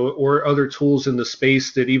 or other tools in the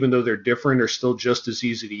space that, even though they're different, are still just as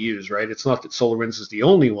easy to use, right? It's not that SolarWinds is the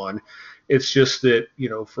only one. It's just that,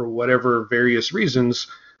 for whatever various reasons,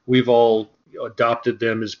 we've all adopted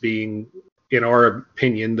them as being, in our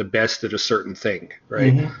opinion, the best at a certain thing,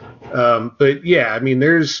 right? Mm-hmm. But yeah, I mean,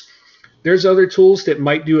 there's other tools that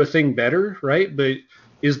might do a thing better, right? But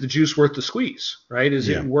is the juice worth the squeeze, right? Is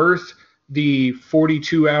it worth the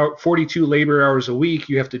 42 labor hours a week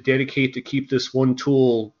you have to dedicate to keep this one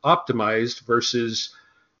tool optimized versus,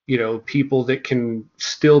 people that can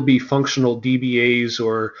still be functional DBAs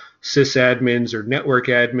or sysadmins or network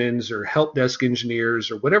admins or help desk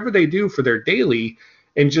engineers or whatever they do for their daily,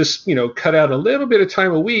 and just, cut out a little bit of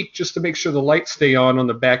time a week just to make sure the lights stay on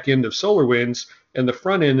the back end of SolarWinds, and the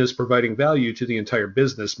front end is providing value to the entire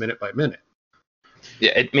business minute by minute.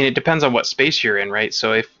 Yeah, I mean, it depends on what space you're in, right?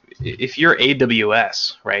 So if you're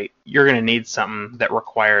AWS, right, you're going to need something that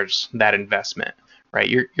requires that investment, right?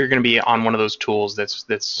 You're going to be on one of those tools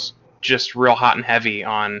that's just real hot and heavy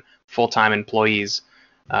on full-time employees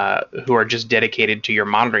who are just dedicated to your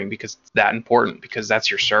monitoring because it's that important, because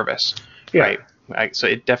that's your service, right? So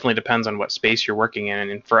it definitely depends on what space you're working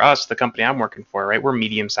in. And for us, the company I'm working for, right, we're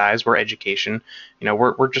medium sized, we're education.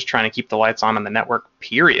 We're just trying to keep the lights on the network,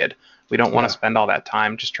 period. We don't want to spend all that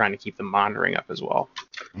time just trying to keep the monitoring up as well.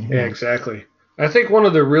 Mm-hmm. Yeah, exactly. I think one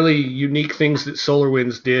of the really unique things that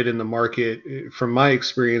SolarWinds did in the market, from my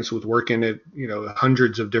experience with working at,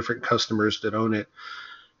 hundreds of different customers that own it,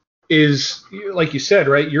 is, like you said,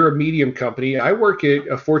 right, you're a medium company. I work at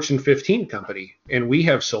a Fortune 15 company, and we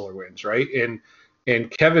have SolarWinds, right?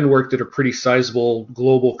 And Kevin worked at a pretty sizable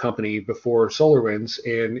global company before SolarWinds,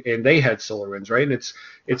 and they had SolarWinds, right? And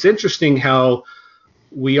it's interesting how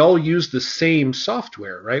we all use the same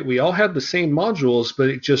software, right? We all had the same modules, but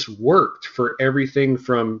it just worked for everything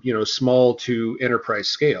from, small to enterprise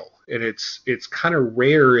scale. And it's kind of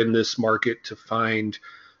rare in this market to find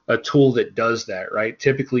a tool that does that, right?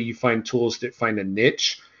 Typically you find tools that find a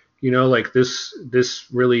niche, like this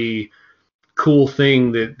really cool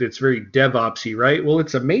thing that's very DevOpsy, right? Well,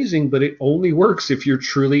 it's amazing, but it only works if you're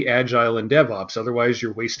truly agile in DevOps. Otherwise,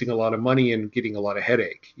 you're wasting a lot of money and getting a lot of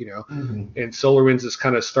headache, Mm-hmm. And SolarWinds is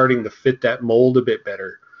kind of starting to fit that mold a bit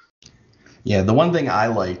better. Yeah, the one thing I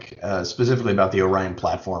like specifically about the Orion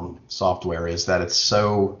platform software is that it's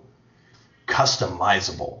so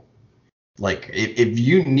customizable. Like if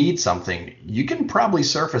you need something, you can probably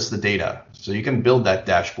surface the data. So you can build that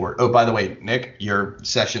dashboard. Oh, by the way, Nick, your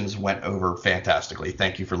sessions went over fantastically.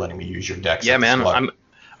 Thank you for letting me use your decks. Yeah, man.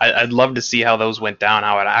 I'd love to see how those went down,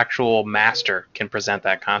 how an actual master can present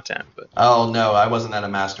that content. But. Oh, no, I wasn't at a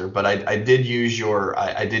master, but I did use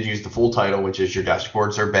I did use the full title, which is Your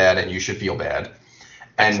Dashboards Are Bad and You Should Feel Bad.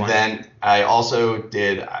 And Excellent. Then I also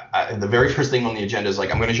did, the very first thing on the agenda is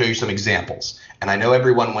like, I'm going to show you some examples. And I know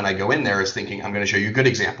everyone, when I go in there, is thinking, I'm going to show you good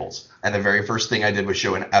examples. And the very first thing I did was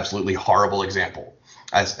show an absolutely horrible example.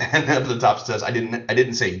 And up at the top it says, I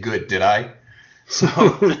didn't say good, did I? So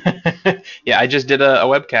yeah, I just did a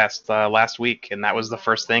webcast last week, and that was the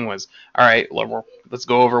first thing was, all right, let's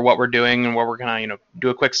go over what we're doing and what we're gonna do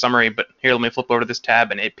a quick summary. But here, let me flip over to this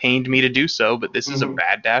tab, and it pained me to do so, but this is a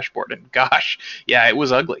bad dashboard, and gosh, yeah, it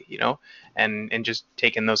was ugly, and just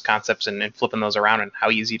taking those concepts and flipping those around, and how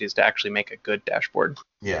easy it is to actually make a good dashboard.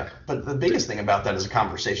 Yeah, but the biggest thing about that is a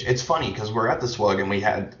conversation. It's funny because we're at the SWUG and we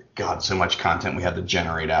had so much content we had to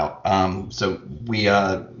generate out. So we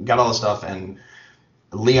got all the stuff, and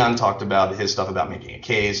Leon talked about his stuff about making a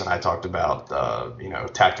case, and I talked about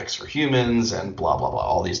tactics for humans and blah blah blah,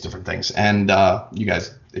 all these different things. And you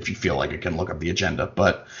guys, if you feel like it, can look up the agenda.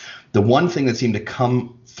 But the one thing that seemed to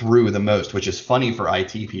come through the most, which is funny for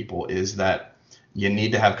IT people, is that you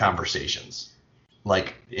need to have conversations.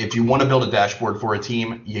 Like, if you want to build a dashboard for a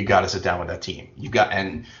team, you got to sit down with that team.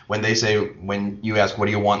 And when you ask, what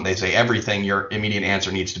do you want? They say everything. Your immediate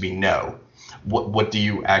answer needs to be no. What do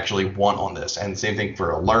you actually want on this? And same thing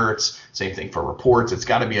for alerts, same thing for reports. It's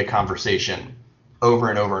got to be a conversation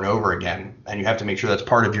over and over and over again. And you have to make sure that's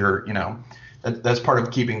part of your, that's part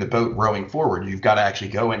of keeping the boat rowing forward. You've got to actually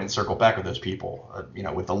go in and circle back with those people,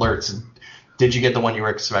 with alerts. Did you get the one you were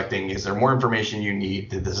expecting? Is there more information you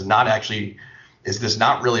need? Is this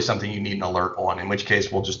not really something you need an alert on? In which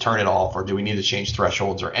case, we'll just turn it off, or do we need to change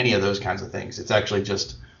thresholds or any of those kinds of things? It's actually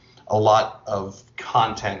just a lot of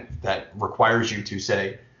content that requires you to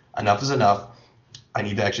say, enough is enough. I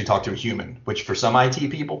need to actually talk to a human, which for some IT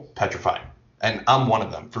people, petrifying. And I'm one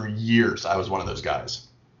of them. For years, I was one of those guys.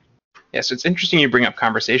 Yeah, so it's interesting you bring up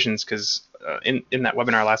conversations, because in that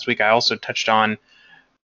webinar last week, I also touched on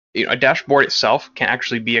a dashboard itself can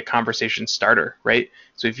actually be a conversation starter, right?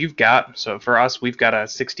 So for us, we've got a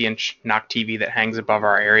 60-inch NOC TV that hangs above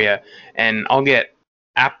our area, and I'll get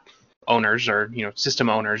app owners or system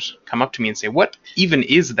owners come up to me and say, what even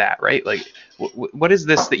is that, right? Like, what is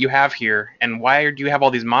this that you have here, and why do you have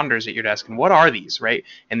all these monitors at your desk, and what are these, right?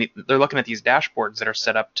 And they're looking at these dashboards that are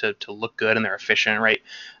set up to look good, and they're efficient, right?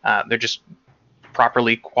 They're just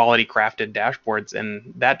properly quality crafted dashboards,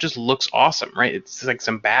 and that just looks awesome, right? It's like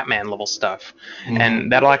some Batman level stuff. Mm-hmm.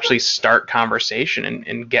 And that'll actually start conversation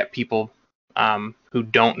and get people who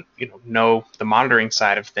don't know the monitoring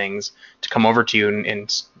side of things to come over to you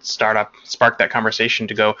and spark that conversation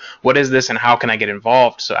to go, what is this and how can I get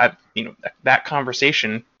involved? So that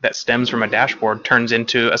conversation that stems from a dashboard turns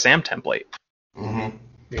into a SAM template. Mm-hmm.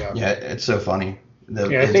 Yeah, it's so funny.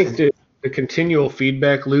 I think the continual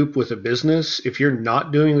feedback loop with a business, if you're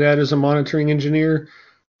not doing that as a monitoring engineer,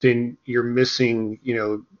 then you're missing,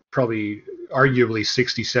 probably arguably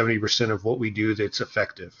 60-70% of what we do that's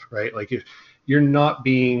effective, right? Like, if you're not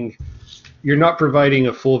providing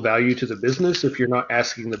a full value to the business if you're not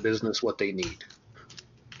asking the business what they need.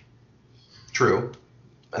 True.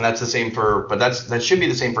 And that's the same that should be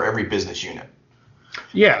the same for every business unit.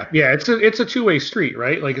 Yeah, it's a two-way street,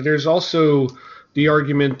 right? Like, there's also the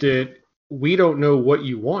argument that we don't know what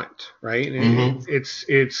you want, right? And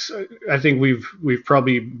mm-hmm. I think we've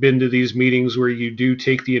probably been to these meetings where you do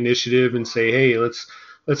take the initiative and say, hey, let's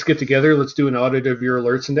get together, let's do an audit of your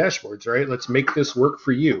alerts and dashboards, right? Let's make this work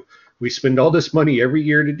for you. We spend all this money every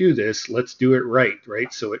year to do this. Let's do it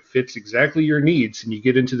right? So it fits exactly your needs. And you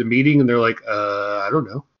get into the meeting and they're like, I don't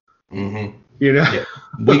know. Mm-hmm. Yeah,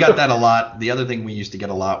 we got that a lot. The other thing we used to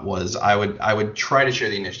get a lot was I would try to share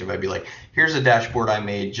the initiative. I'd be like, here's a dashboard I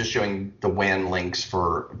made just showing the WAN links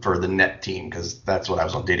for the net team, because that's what I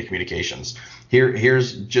was on, data communications.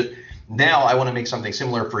 Now I want to make something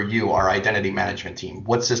similar for you, our identity management team.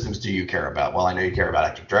 What systems do you care about? Well, I know you care about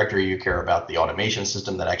Active Directory. You care about the automation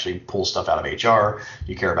system that actually pulls stuff out of HR.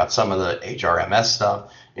 You care about some of the HRMS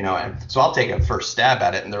stuff, and so I'll take a first stab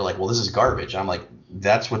at it, and they're like, well, this is garbage. I'm like,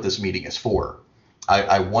 that's what this meeting is for.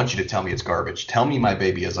 I want you to tell me it's garbage. Tell me my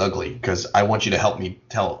baby is ugly, because I want you to help me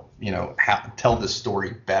tell this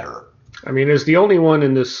story better. I mean, as the only one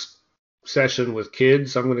in this session with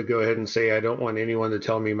kids, I'm going to go ahead and say I don't want anyone to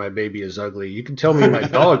tell me my baby is ugly. You can tell me my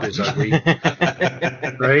dog is ugly,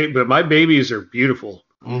 right? But my babies are beautiful.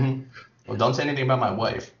 Mm-hmm. Well, don't say anything about my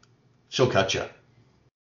wife. She'll cut you.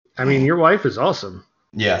 I mean, your wife is awesome.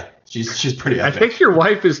 Yeah, she's pretty epic. I think your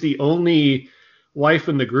wife is the only wife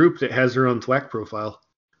in the group that has her own Thwack profile.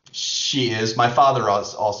 She is. My father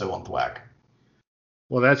is also on Thwack.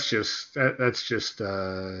 Well, that's just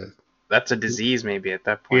that's a disease maybe at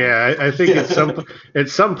that point. Yeah, I think at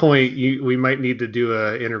some point we might need to do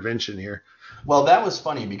a intervention here. Well, that was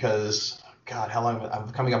funny because, God, how long? I'm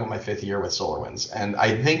coming up on my 5th year with SolarWinds, and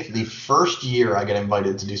I think the first year I got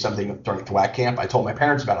invited to do something during Thwack Camp, I told my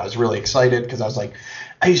parents about it. I was really excited because I was like,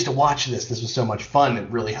 I used to watch this. This was so much fun. It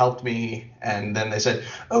really helped me. And then they said,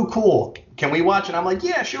 oh, cool. Can we watch? And I'm like,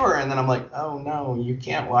 yeah, sure. And then I'm like, oh, no, you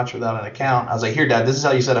can't watch without an account. I was like, here, Dad, this is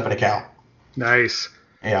how you set up an account. Nice.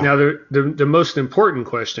 Yeah. Now, the most important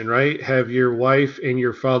question, right? Have your wife and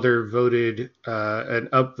your father voted an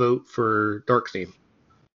upvote for Dark Theme?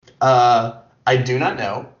 I do not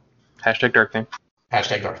know. Hashtag Dark Theme.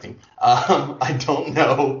 Hashtag Dark Theme. I don't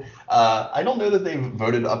know. I don't know that they've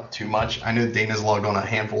voted up too much. I know Dana's logged on a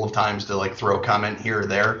handful of times to throw a comment here or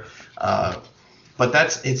there. But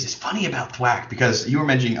it's funny about Thwack, because you were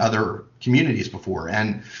mentioning other communities before,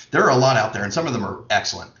 and there are a lot out there, and some of them are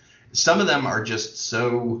excellent. Some of them are just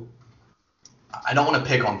so. I don't want to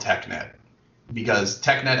pick on TechNet, because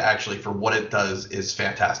TechNet actually, for what it does, is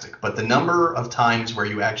fantastic. But the number of times where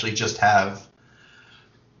you actually just have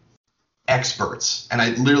experts, and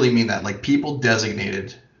I literally mean that, like people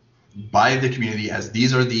designated by the community as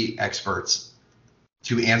these are the experts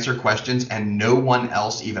to answer questions, and no one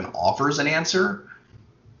else even offers an answer,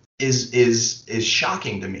 is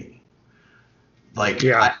shocking to me. Like,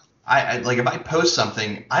 Yeah. I like if I post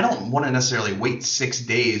something, I don't want to necessarily wait 6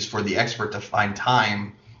 days for the expert to find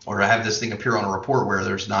time or to have this thing appear on a report where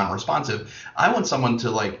there's non-responsive. I want someone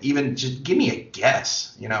to like even just give me a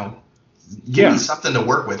guess, give me something to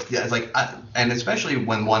work with. Yeah, it's like, and especially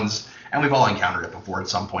when one's, and we've all encountered it before at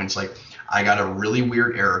some point. It's like, I got a really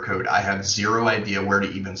weird error code. I have zero idea where to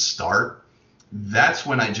even start. That's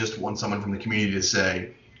when I just want someone from the community to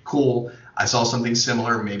say, cool, I saw something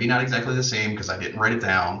similar, maybe not exactly the same because I didn't write it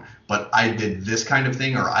down, but I did this kind of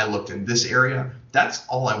thing, or I looked in this area. That's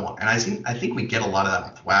all I want. And I think we get a lot of that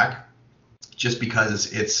on Thwack just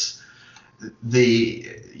because it's the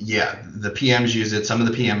PMs use it, some of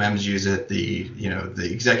the PMMs use it, the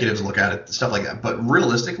executives look at it, stuff like that. But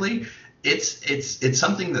realistically, it's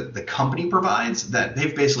something that the company provides that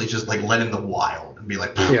they've basically just like let in the wild and be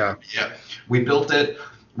like, yeah, we built it.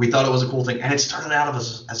 We thought it was a cool thing, and it started out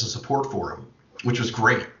as a support forum, which was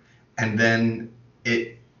great, and then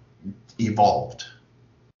it evolved.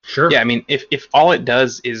 Sure. Yeah, I mean, if all it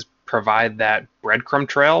does is provide that breadcrumb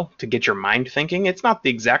trail to get your mind thinking, it's not the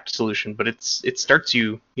exact solution, but it starts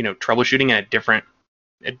you troubleshooting in a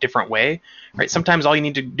different way, right? Sometimes all you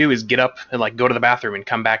need to do is get up and like go to the bathroom and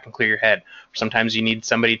come back and clear your head. Or sometimes you need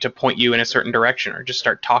somebody to point you in a certain direction, or just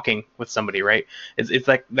start talking with somebody, right? It's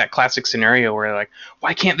like that classic scenario where like,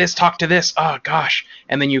 why can't this talk to this? Oh gosh.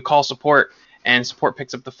 And then you call support and support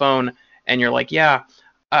picks up the phone and you're like, yeah,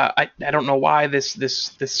 I don't know why this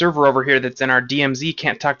server over here that's in our DMZ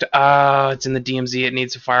can't talk to, it's in the DMZ, it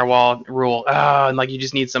needs a firewall rule. And like you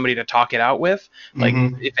just need somebody to talk it out with. Like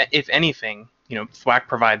if anything, Thwack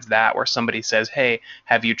provides that where somebody says, hey,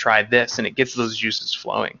 have you tried this? And it gets those juices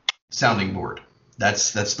flowing. Sounding board.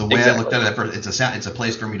 That's the way I looked at it. It's a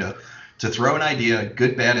place for me to throw an idea,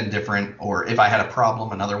 good, bad, and different, or if I had a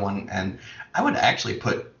problem, another one. And I would actually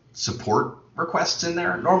put support requests in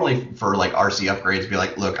there, normally for like RC upgrades, be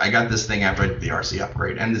like, look, I got this thing after I did the RC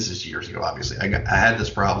upgrade, and this is years ago, obviously. I had this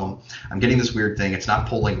problem. I'm getting this weird thing. It's not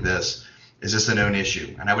pulling this. Is this a known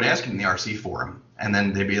issue? And I would ask them in the RC forum, and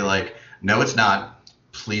then they'd be like, no, it's not.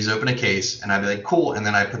 Please open a case. And I'd be like, cool. And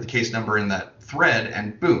then I put the case number in that thread,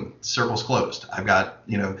 and boom, circle's closed. I've got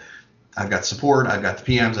support, I've got the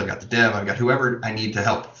PMs, I've got the dev, I've got whoever I need to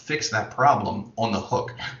help fix that problem on the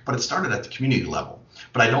hook. But it started at the community level.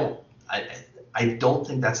 But I don't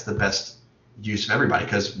think that's the best use of everybody,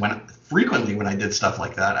 because frequently when I did stuff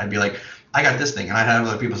like that, I'd be like, I got this thing, and I'd have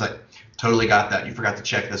other people say, totally got that. You forgot to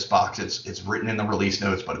check this box. It's written in the release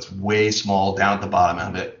notes, but it's way small down at the bottom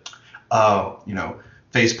of it.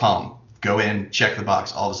 Face palm, go in, check the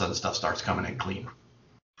box. All of a sudden stuff starts coming in clean.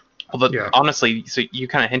 Well, honestly, so you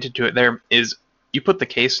kind of hinted to it there, is you put the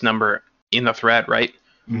case number in the thread, right?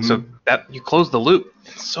 Mm-hmm. So that you close the loop.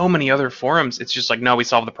 In so many other forums, it's just like, no, we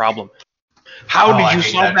solved the problem. How did you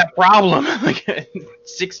solve that problem? Like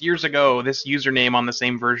 6 years ago, this username on the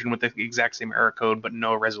same version with the exact same error code, but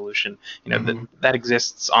no resolution. That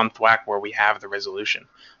exists on Thwack where we have the resolution.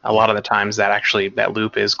 A lot of the times that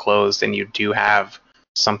loop is closed, and you do have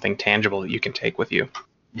something tangible that you can take with you.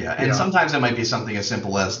 Yeah, and sometimes it might be something as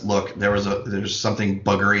simple as, look, there's something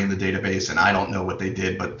buggery in the database, and I don't know what they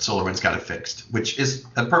did, but SolarWinds got it fixed, which is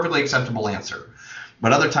a perfectly acceptable answer.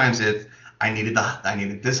 But other times I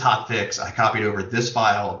needed this hot fix. I copied over this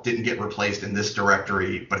file, didn't get replaced in this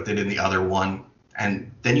directory, but it did in the other one,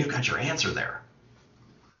 and then you've got your answer there.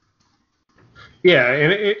 Yeah,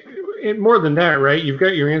 and it more than that, right? You've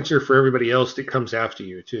got your answer for everybody else that comes after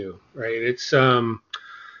you too, right? It's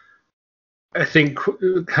I think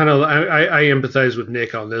kind of I empathize with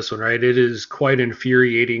Nick on this one, right? It is quite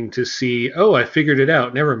infuriating to see, oh, I figured it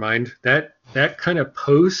out. Never mind. That kind of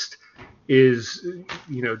post is,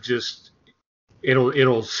 just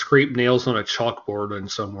it'll scrape nails on a chalkboard in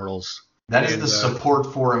some worlds. That is the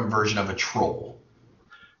support forum version of a troll.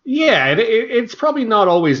 Yeah, it's probably not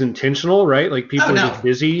always intentional, right? Like people get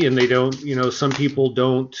busy and they don't, some people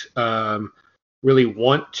don't really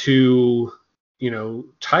want to,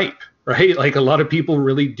 type, right? Like a lot of people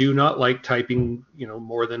really do not like typing,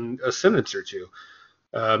 more than a sentence or two.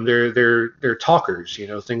 They're talkers,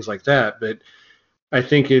 things like that. But I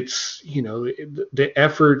think it's, the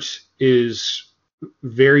effort is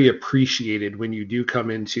very appreciated when you do come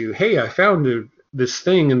into, hey, I found this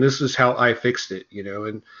thing and this is how I fixed it,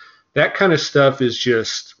 and that kind of stuff is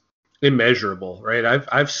just immeasurable, right?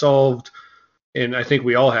 I've solved, and I think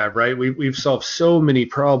we all have, right? We've solved so many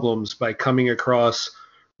problems by coming across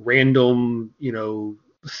random,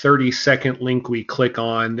 30-second link we click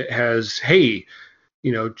on that has, hey,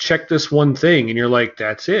 check this one thing, and you're like,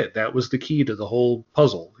 that's it. That was the key to the whole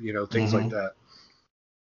puzzle, things like that.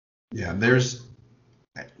 Yeah,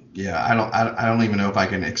 I don't even know if I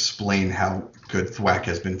can explain how good Thwack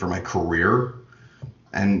has been for my career.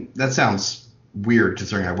 And that sounds weird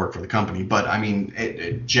considering I work for the company, but I mean,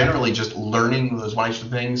 it generally just learning those one extra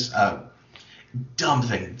things, real dumb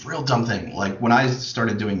thing. Like when I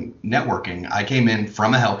started doing networking, I came in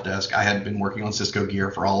from a help desk. I had been working on Cisco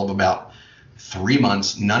gear for all of about 3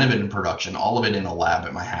 months, none of it in production, all of it in a lab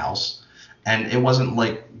at my house. And it wasn't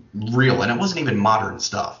like real, and it wasn't even modern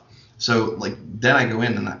stuff. So like then I go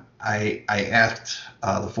in and I asked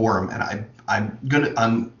the forum, and I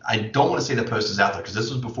don't want to say the post is out there because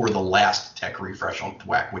this was before the last tech refresh on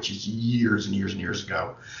Thwack, which is years and years and years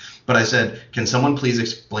ago. But I said, can someone please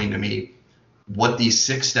explain to me what these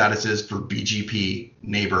 6 statuses for BGP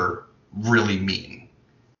neighbor really mean?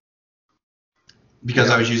 Because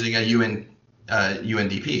I was using a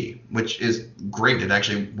UNDP, which is great. It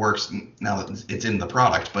actually works now that it's in the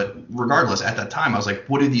product. But regardless, at that time, I was like,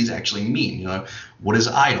 what do these actually mean? What is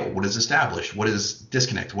idle? What is established? What is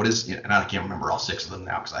disconnect? What is, and I can't remember all 6 of them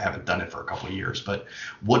now because I haven't done it for a couple of years. But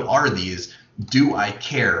what are these? Do I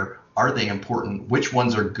care? Are they important? Which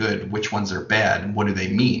ones are good? Which ones are bad? What do they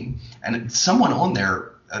mean? And someone on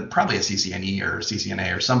there, probably a CCNE or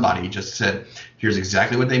CCNA or somebody, just said, here's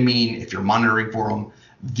exactly what they mean. If you're monitoring for them,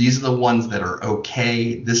 these are the ones that are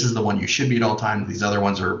okay. This is the one you should be at all times. These other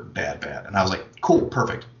ones are bad. And I was like, cool,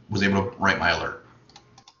 perfect. Was able to write my alert.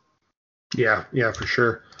 Yeah, for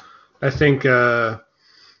sure. I think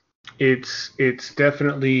it's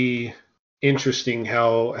definitely interesting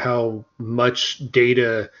how much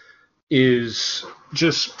data is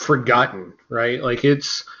just forgotten, right? Like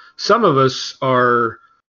some of us are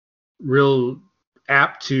real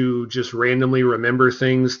apt to just randomly remember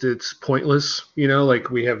things that's pointless, like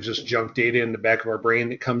we have just junk data in the back of our brain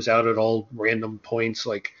that comes out at all random points.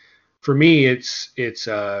 Like for me, it's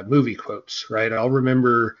movie quotes, right? I'll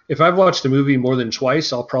remember if I've watched a movie more than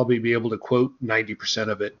twice, I'll probably be able to quote 90%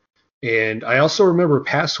 of it. And I also remember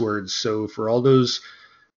passwords. So for all those,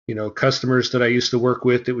 customers that I used to work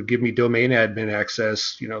with that would give me domain admin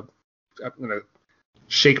access, I'm going to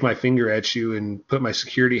shake my finger at you and put my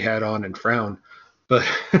security hat on and frown. But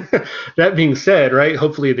that being said, right,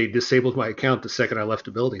 hopefully they disabled my account the second I left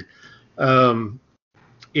the building.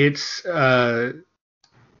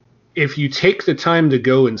 If you take the time to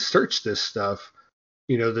go and search this stuff,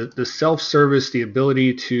 the self-service, the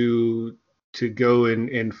ability to go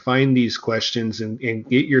and find these questions and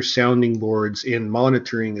get your sounding boards in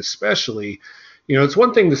monitoring especially, it's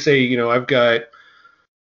one thing to say, I've got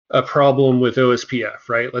a problem with OSPF,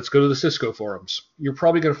 right? Let's go to the Cisco forums. You're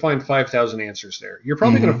probably going to find 5,000 answers there. You're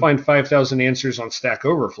probably going to find 5,000 answers on Stack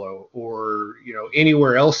Overflow or,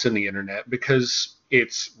 anywhere else in the internet because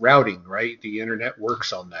it's routing, right? The internet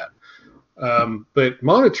works on that. But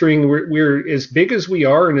monitoring, we're as big as we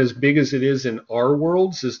are and as big as it is in our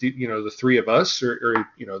worlds as the 3 of us or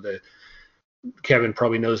Kevin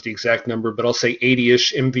probably knows the exact number, but I'll say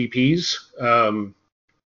 80-ish MVPs.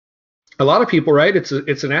 A lot of people, right? It's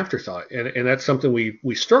an afterthought, and that's something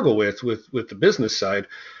we struggle with the business side.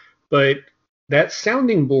 But that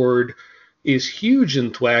sounding board is huge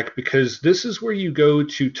in Thwack because this is where you go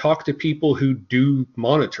to talk to people who do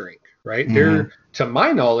monitoring, right? They're, to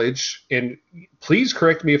my knowledge, and please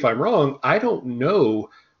correct me if I'm wrong, I don't know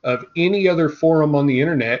of any other forum on the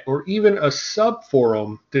internet or even a sub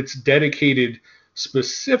forum that's dedicated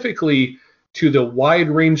specifically to the wide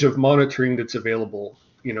range of monitoring that's available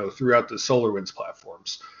throughout the SolarWinds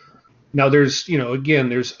platforms. Now there's, again,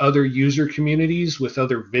 there's other user communities with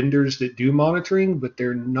other vendors that do monitoring, but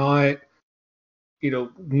they're not,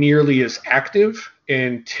 nearly as active.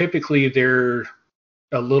 And typically they're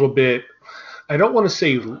a little bit, I don't want to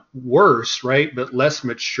say worse, right? But less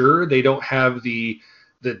mature. They don't have the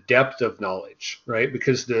depth of knowledge, right?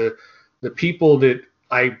 Because the people that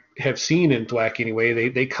I have seen in Thwack anyway,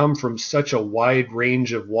 they come from such a wide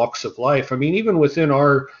range of walks of life. I mean, even within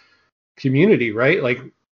our community, right? Like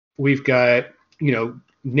we've got,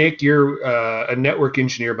 Nick, you're a network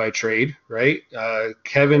engineer by trade, right?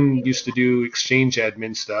 Kevin used to do Exchange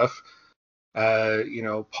admin stuff.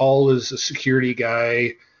 Paul is a security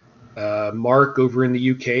guy. Mark over in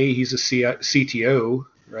the UK, he's a CTO,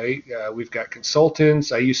 right? We've got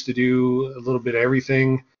consultants. I used to do a little bit of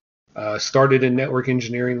everything. Started in network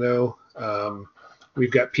engineering though.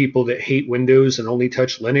 We've got people that hate Windows and only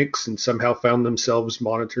touch Linux and somehow found themselves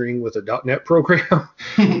monitoring with a .NET program.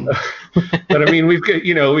 But I mean, we've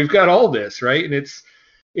got all this, right? And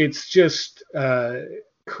it's just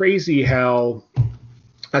crazy how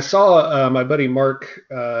I saw my buddy Mark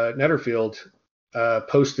Netterfield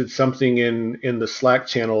posted something in the Slack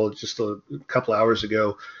channel just a couple hours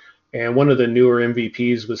ago, and one of the newer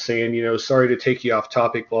MVPs was saying, sorry to take you off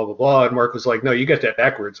topic, blah blah blah. And Mark was like, no, you got that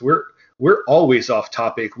backwards. We're always off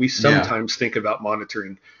topic. We sometimes think about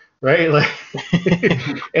monitoring, right? Like,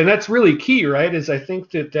 and that's really key, right? Is I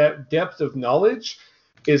think that depth of knowledge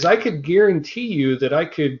is I could guarantee you that I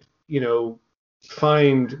could,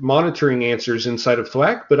 find monitoring answers inside of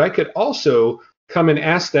Thwack, but I could also come and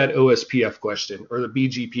ask that OSPF question or the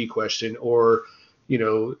BGP question, or,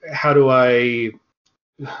 how do I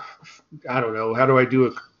don't know, how do I do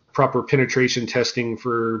a proper penetration testing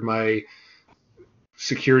for my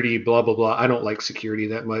security, blah, blah, blah. I don't like security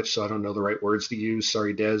that much, so I don't know the right words to use.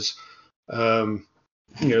 Sorry, Des.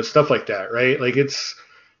 Stuff like that, right? Like it's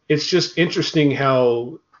just interesting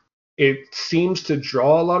how it seems to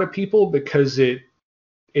draw a lot of people because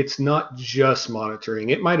it's not just monitoring.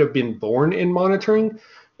 It might have been born in monitoring,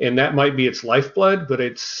 and that might be its lifeblood, but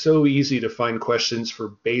it's so easy to find questions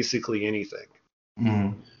for basically anything.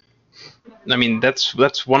 Mm. I mean,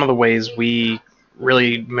 that's one of the ways we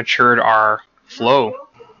really matured our Flow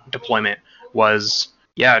deployment was,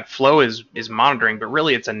 Flow is monitoring, but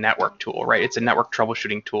really it's a network tool, right? It's a network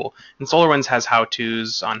troubleshooting tool. And SolarWinds has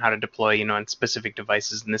how-tos on how to deploy, on specific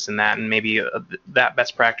devices and this and that, and maybe that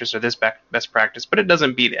best practice or this best practice, but it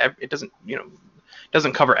doesn't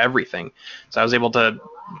cover everything. So I was able to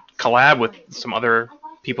collab with some other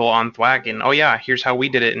people on Thwack, and here's how we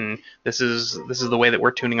did it, and this is the way that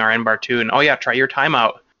we're tuning our NBAR too, and try your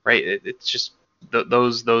timeout, right? It's just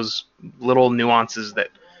those little nuances that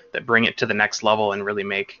bring it to the next level and really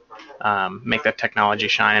make that technology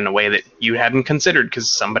shine in a way that you hadn't considered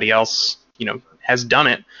because somebody else has done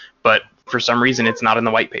it, but for some reason it's not in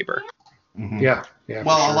the white paper. Mm-hmm. Yeah.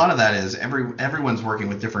 Well, sure. A lot of that is everyone's working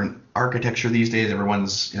with different architecture these days.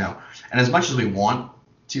 Everyone's and as much as we want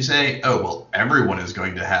to say, oh well, everyone is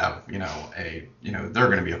going to have they're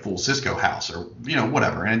going to be a full Cisco house or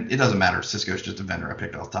whatever, and it doesn't matter. Cisco's just a vendor I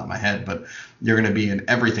picked off the top of my head, but you're going to be an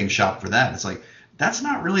everything shop for that. It's like that's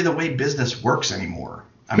not really the way business works anymore.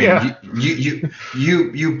 I mean,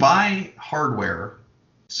 you buy hardware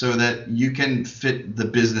so that you can fit the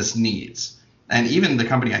business needs, and even the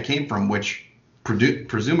company I came from, which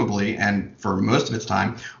presumably and for most of its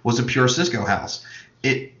time was a pure Cisco house,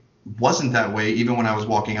 it wasn't that way even when I was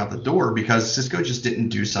walking out the door because Cisco just didn't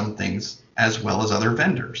do some things as well as other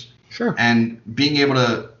vendors. Sure. And being able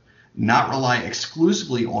to not rely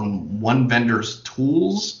exclusively on one vendor's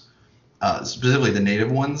tools, specifically the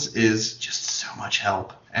native ones, is just so much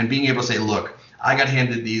help. And being able to say, look, I got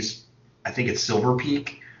handed these, I think it's Silver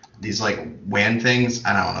Peak, these like WAN things.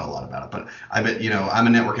 I don't know a lot about it, but I bet, I'm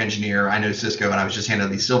a network engineer. I know Cisco, and I was just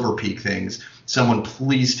handed these Silver Peak things. Someone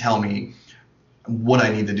please tell me what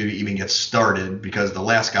I need to do to even get started because the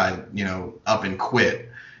last guy, up and quit,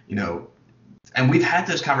 and we've had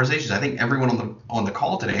those conversations. I think everyone on the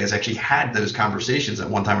call today has actually had those conversations at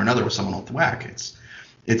one time or another with someone on Thwack.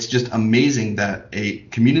 It's just amazing that a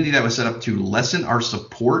community that was set up to lessen our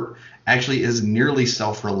support actually is nearly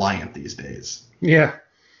self-reliant these days. Yeah.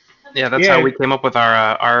 Yeah, that's how we came up with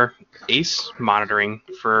our ACE monitoring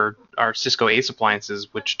for our Cisco ACE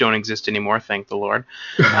appliances, which don't exist anymore, thank the Lord.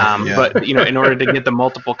 But in order to get the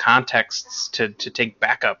multiple contexts to take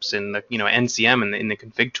backups in the NCM and in the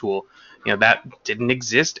config tool, that didn't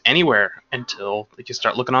exist anywhere until you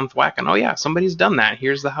start looking on Thwack and somebody's done that.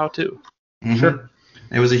 Here's the how-to. Mm-hmm. Sure.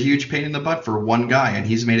 It was a huge pain in the butt for one guy, and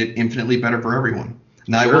he's made it infinitely better for everyone.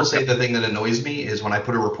 Now, I will say the thing that annoys me is when I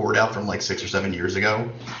put a report out from like 6 or 7 years ago,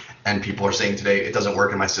 and people are saying today it doesn't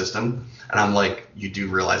work in my system, and I'm like, you do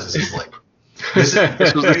realize this is like this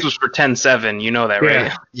was for 10.7, you know that,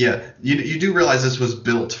 right? Yeah, you do realize this was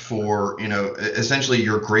built for essentially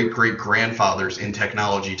your great grandfathers in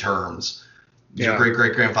technology terms, your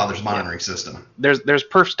great grandfather's monitoring system. There's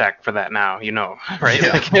PerfStack for that now, right?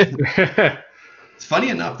 Yeah. It's funny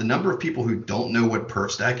enough, the number of people who don't know what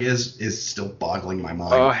PerfStack is still boggling my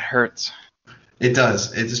mind. Oh, it hurts. It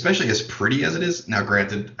does. It's especially as pretty as it is. Now,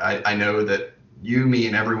 granted, I know that you, me,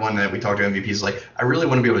 and everyone that we talk to MVPs is like, I really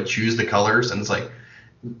want to be able to choose the colors. And it's like,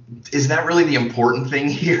 is that really the important thing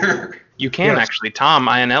here? You can actually. Tom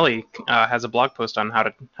Iannelli has a blog post on how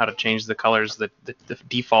to change the colors, the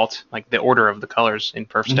default, like the order of the colors in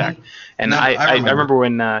PerfStack. Mm-hmm. And I remember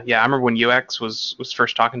when UX was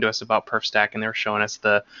first talking to us about PerfStack, and they were showing us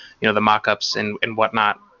the the mock-ups and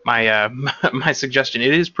whatnot. My suggestion,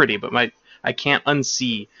 it is pretty, but I can't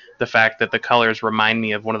unsee the fact that the colors remind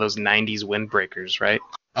me of one of those 90s windbreakers, right?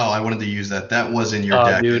 Oh, I wanted to use that. That was in your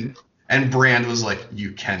deck. Dude. And Brand was like,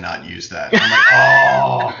 you cannot use that. I'm like,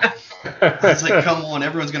 oh. I was like, come on,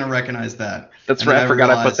 everyone's going to recognize that. That's And right. then I forgot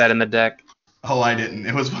I put realized- that in the deck. Oh, I didn't.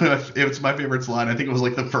 It was my favorite slide. I think it was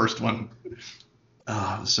like the first one.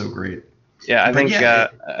 Oh, it was so great. Yeah, I But think yeah,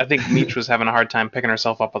 I think Meech was having a hard time picking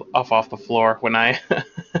herself up off the floor when I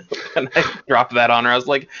when I dropped that on her. I was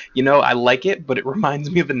like, I like it, but it reminds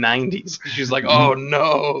me of the '90s. She's like, oh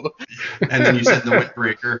no. And then you said the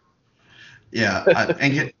windbreaker. Yeah,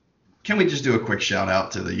 and can we just do a quick shout out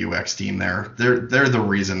to the UX team there? They're the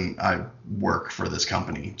reason I work for this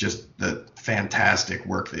company. Just the fantastic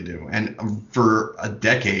work they do. And for a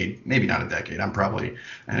decade, maybe not a decade,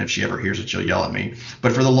 and if she ever hears it, she'll yell at me.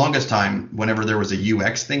 But for the longest time, whenever there was a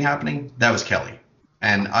UX thing happening, that was Kelly.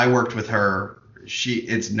 And I worked with her.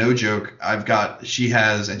 It's no joke. She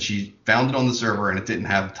found it on the server and it didn't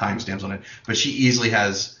have timestamps on it, but she easily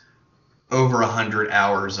has over 100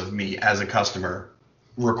 hours of me as a customer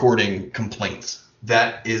recording complaints.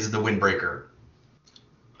 That is the windbreaker.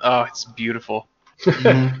 Oh, it's beautiful.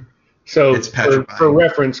 So It's petrifying. for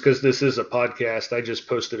reference, because this is a podcast, I just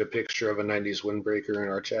posted a picture of a 90s windbreaker in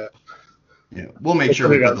our chat. Yeah, we'll make sure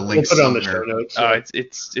we put the links We'll put it on the show somewhere. notes. Oh,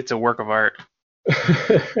 it's a work of art.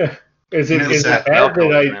 Is it Zach bad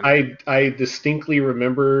Velcro, that I distinctly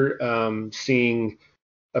remember seeing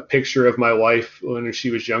a picture of my wife when she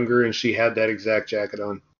was younger and she had that exact jacket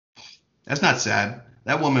on? That's not sad.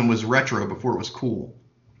 That woman was retro before it was cool.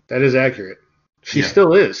 That is accurate. She Yeah.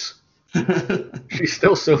 still is. She's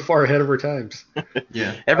still so far ahead of her times.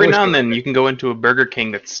 Yeah. Every I was now and then you can go into a Burger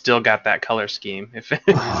King that's still got that color scheme. If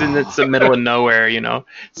it's in the middle of nowhere,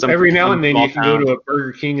 Every now and then small you can go town. to a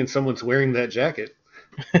Burger King and someone's wearing that jacket.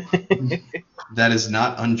 That is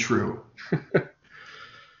not untrue.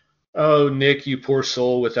 Oh, Nick, you poor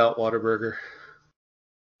soul without Whataburger.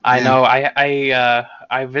 I Yeah. know.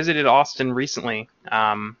 I visited Austin recently,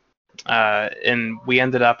 and we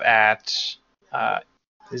ended up at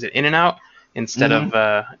is it In-N-Out instead of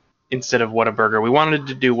Whataburger. We wanted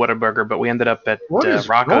to do Whataburger, but we ended up at What is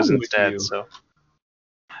Rocco's wrong with instead. you? So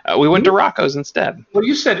we went to Rocco's instead. Well,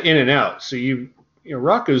 you said In-N-Out, so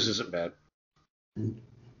Rocco's isn't bad.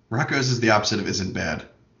 Rocco's is the opposite of isn't bad.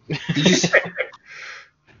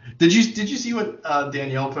 Did you see, did you see what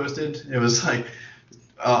Danielle posted? It was like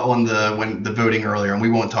on the voting earlier, and we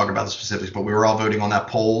won't talk about the specifics, but we were all voting on that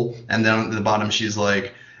poll, and then at the bottom she's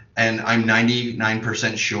like, and I'm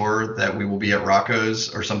 99% sure that we will be at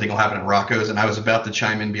Rocco's or something will happen at Rocco's, and I was about to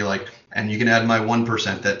chime in and be like, and you can add my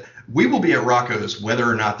 1% that we will be at Rocco's whether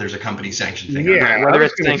or not there's a company sanctioned thing. Yeah. I Whether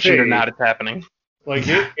was it's gonna sanctioned or say- not, it's happening. Like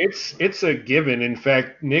it's a given. In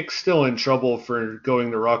fact, Nick's still in trouble for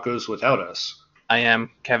going to Rocco's without us. I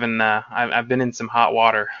am, Kevin. I've been in some hot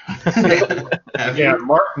water. Have Yeah, you?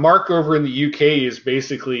 Mark over in the UK is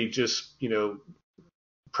basically just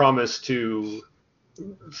promised to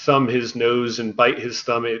thumb his nose and bite his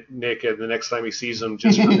thumb at Nick, and the next time he sees him,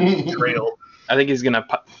 just for betrayal. I think he's gonna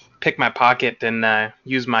pick my pocket and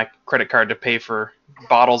use my credit card to pay for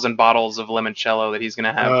bottles and bottles of limoncello that he's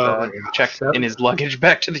gonna have Oh my gosh, checked that- in his luggage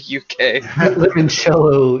back to the UK. That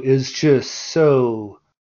limoncello is just so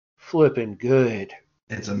flippin' good.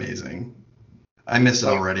 It's amazing. I miss it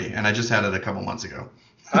already, and I just had it a couple months ago.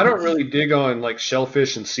 I don't really dig on like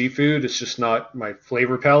shellfish and seafood. It's just not my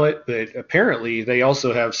flavor palette. But apparently, they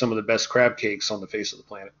also have some of the best crab cakes on the face of the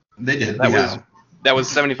planet. They did. That yeah. That was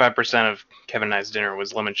 75% of Kevin and I's dinner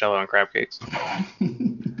was limoncello and crab cakes.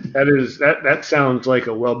 That sounds like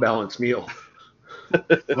a well balanced meal.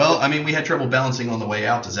 Well, I mean, we had trouble balancing on the way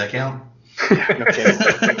out. Does that count?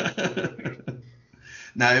 Okay.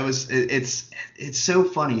 No, it's so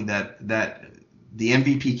funny that the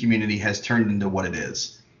MVP community has turned into what it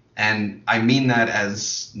is. And I mean that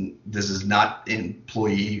as this is not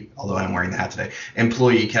employee, although I'm wearing the hat today,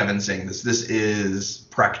 employee Kevin saying this. This is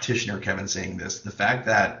practitioner Kevin saying this. The fact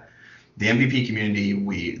that the MVP community,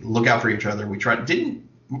 we look out for each other. We try.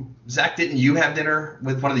 Zach, didn't you have dinner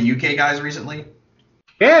with one of the UK guys recently?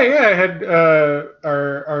 Yeah. I had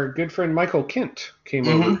our good friend Michael Kent came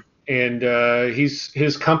over, and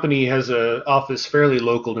his company has a office fairly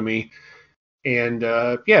local to me, and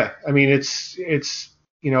I mean it's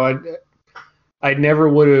I never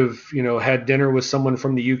would have had dinner with someone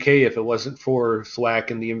from the UK if it wasn't for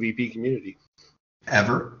Thwack and the MVP community.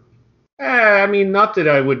 Ever? I mean, not that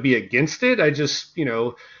I would be against it. I just,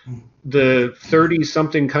 the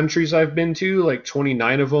 30-something countries I've been to, like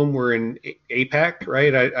 29 of them were in APAC,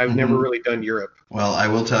 right? I've never really done Europe. Well, I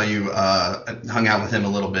will tell you, I hung out with him a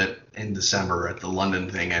little bit in December at the London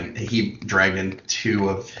thing, and he dragged in 2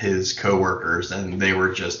 of his coworkers, and they were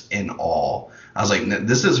just in awe. I was like,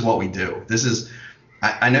 this is what we do. This is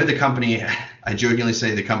I know the company. I jokingly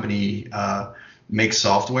say the company makes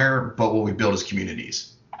software, but what we build is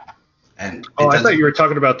communities. And Oh, I thought you were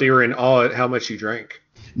talking about they were in awe at how much you drank.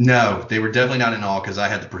 No, they were definitely not in awe because I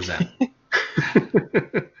had to present.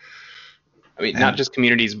 I mean, not just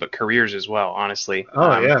communities, but careers as well. Honestly.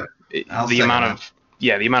 Oh yeah. The amount of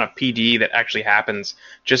PD that actually happens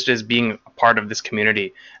just as being a part of this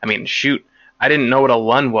community. I mean, shoot, I didn't know what a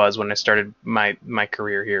LUN was when I started my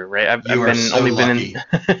career here, right? I've only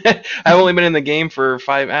been in the game for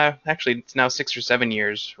actually it's now 6 or 7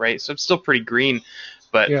 years, right? So I'm still pretty green.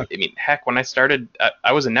 But yeah. I mean, heck, when I started,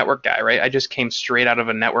 I was a network guy, right? I just came straight out of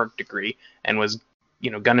a network degree and was,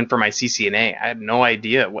 gunning for my CCNA. I had no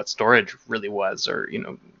idea what storage really was, or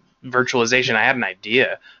virtualization. I had an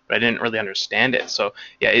idea, but I didn't really understand it. So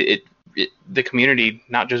yeah, the community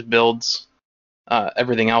not just builds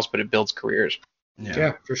everything else, but it builds careers.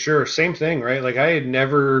 Yeah, for sure. Same thing, right? Like I had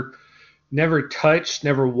never touched,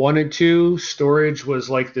 never wanted to. Storage was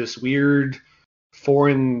like this weird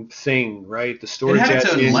foreign thing, right? The storage it had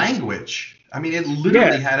its own language. I mean, it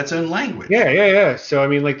literally had its own language. Yeah. So I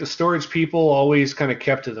mean, like the storage people always kind of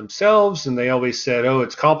kept to themselves, and they always said, "Oh,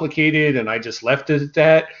 it's complicated," and I just left it at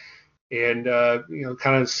that. And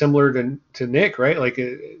kind of similar to Nick, right? Like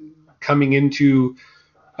coming into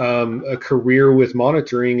a career with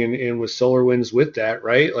monitoring and with SolarWinds with that,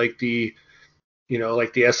 right? Like the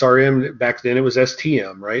SRM back then, it was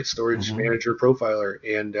STM, right? Storage Manager Profiler,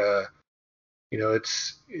 and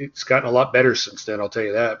it's gotten a lot better since then, I'll tell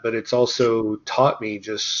you that. But it's also taught me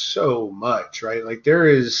just so much, right? Like there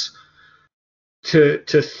is to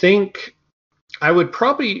think. I would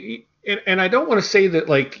probably, and I don't want to say that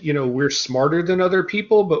like we're smarter than other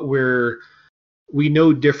people, but we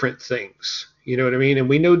know different things. You know what I mean? And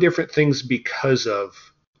we know different things because of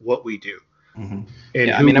what we do and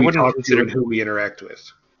who we talk to and who we interact with.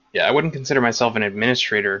 Yeah, I wouldn't consider myself an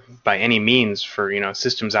administrator by any means for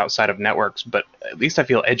systems outside of networks, but at least I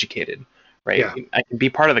feel educated, right? Yeah. I can be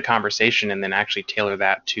part of the conversation and then actually tailor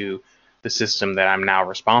that to the system that I'm now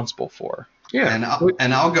responsible for. Yeah,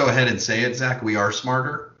 and I'll go ahead and say it, Zach. We are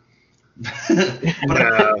smarter.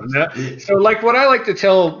 So like what I like to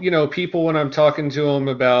tell people when I'm talking to them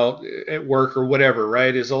about at work or whatever,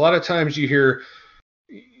 right, is a lot of times you hear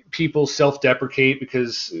people self-deprecate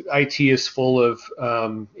because IT is full of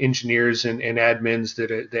engineers and admins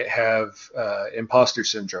that have imposter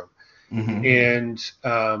syndrome, and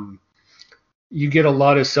you get a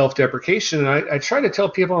lot of self-deprecation. And I try to tell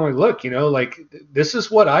people, I'm like, look, like this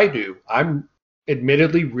is what I do. I'm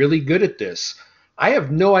admittedly really good at this. I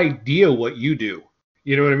have no idea what you do.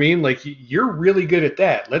 You know what I mean? Like you're really good at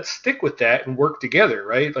that. Let's stick with that and work together,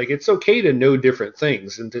 right? Like it's okay to know different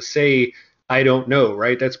things and to say, I don't know,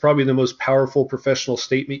 right? That's probably the most powerful professional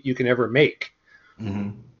statement you can ever make.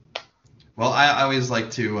 Well, I always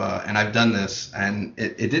like to, and I've done this, and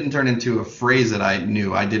it didn't turn into a phrase that I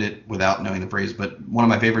knew. I did it without knowing the phrase, but one of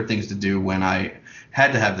my favorite things to do when I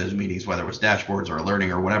had to have those meetings, whether it was dashboards or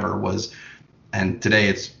alerting or whatever, was, and today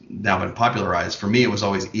it's now been popularized. For me, it was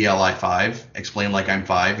always ELI 5, explain like I'm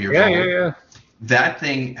 5 years old. Yeah. That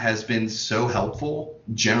thing has been so helpful,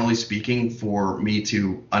 generally speaking, for me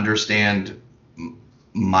to understand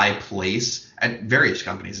my place at various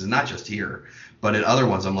companies. It's not just here, but at other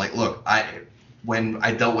ones. I'm like, look, when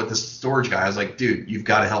I dealt with this storage guy, I was like, dude, you've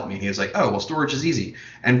got to help me. And he was like, oh, well, storage is easy.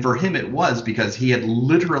 And for him, it was because he had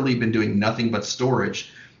literally been doing nothing but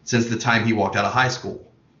storage since the time he walked out of high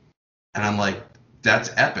school. And I'm like, that's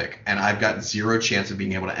epic. And I've got zero chance of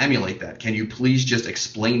being able to emulate that. Can you please just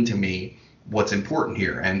explain to me what's important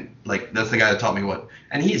here? And like, that's the guy that taught me what,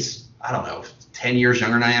 and he's, I don't know, 10 years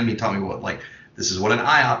younger than I am. He taught me what, like, this is what an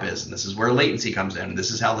IOP is, and this is where latency comes in, and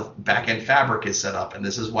this is how the back-end fabric is set up, and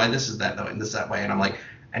this is why this is that, and this that way. And I'm like,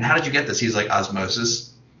 and how did you get this? He's like,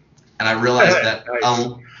 osmosis. And I realized that,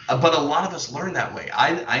 but a lot of us learn that way.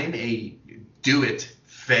 I am a do it,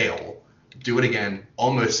 fail, do it again,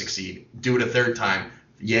 almost succeed, do it a third time,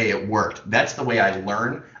 yay, it worked. That's the way I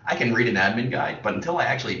learn. I can read an admin guide, but until I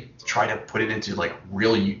actually try to put it into like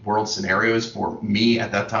real world scenarios for me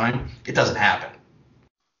at that time, it doesn't happen.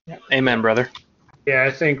 Yeah. Amen, brother. Yeah,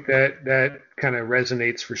 I think that kind of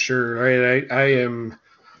resonates for sure. Right? I am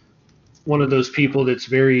one of those people that's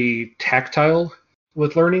very tactile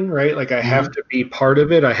with learning, right? Like I have to be part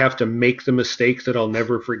of it. I have to make the mistake that I'll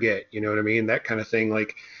never forget. You know what I mean? That kind of thing.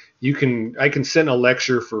 Like I can sit in a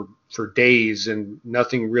lecture for days and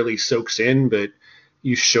nothing really soaks in, but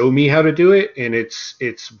you show me how to do it, and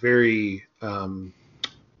it's very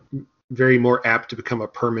very more apt to become a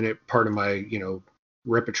permanent part of my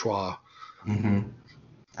repertoire.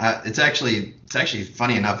 It's actually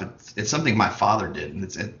funny enough. It's something my father did, and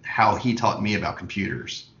it's how he taught me about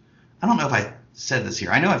computers. I don't know if I said this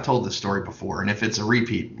here. I know I've told this story before, and if it's a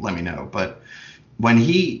repeat, let me know. But when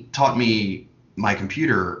he taught me my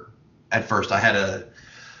computer, at first I had it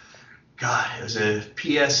was a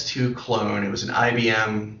PS2 clone. It was an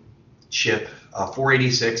IBM chip,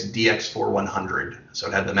 486 DX4100. So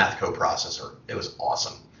it had the Mathco processor. It was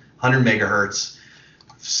awesome. 100 megahertz.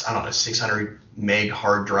 I don't know, 600 meg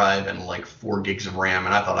hard drive and like 4 gigs of RAM,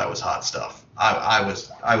 and I thought I was hot stuff. I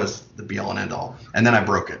was the be all and end all. And then I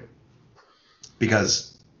broke it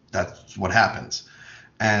because that's what happens.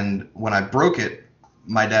 And when I broke it,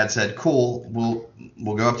 my dad said, "Cool,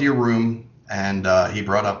 we'll go up to your room," and he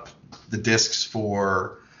brought up the discs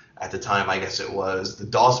for, at the time, I guess it was the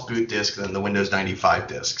DOS boot disk and then the Windows 95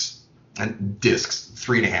 discs, and discs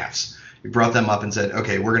 3.5s. He brought them up and said,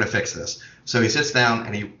 "Okay, we're gonna fix this." So he sits down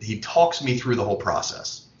and he talks me through the whole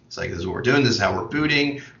process. It's like, this is what we're doing. This is how we're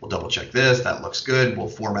booting. We'll double check this. That looks good. We'll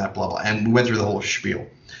format, blah, blah. And we went through the whole spiel.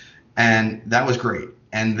 And that was great.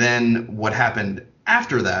 And then what happened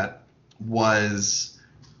after that was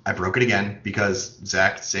I broke it again because,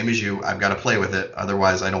 Zach, same as you, I've got to play with it.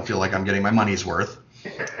 Otherwise, I don't feel like I'm getting my money's worth.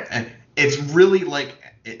 And it's really like,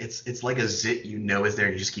 it's like a zit is there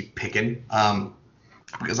and you just keep picking.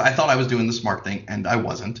 Because I thought I was doing the smart thing, and I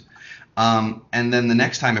wasn't. And then the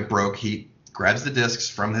next time it broke, he grabs the discs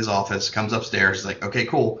from his office, comes upstairs, he's like, "Okay,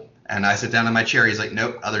 cool." And I sit down in my chair. He's like,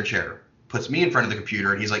 "Nope, other chair." Puts me in front of the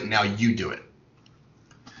computer, and he's like, "Now you do it."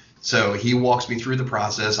 So he walks me through the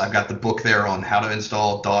process. I've got the book there on how to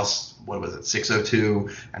install DOS, 602,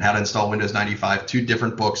 and how to install Windows 95, 2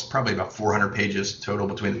 different books, probably about 400 pages total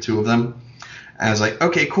between the two of them. And I was like,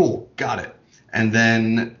 "Okay, cool, got it." And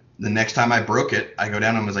then the next time I broke it, I go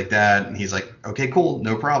down and I was like, "Dad," and he's like, "Okay, cool,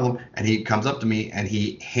 no problem." And he comes up to me and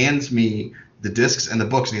he hands me the discs and the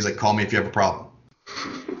books, and he's like, "Call me if you have a problem."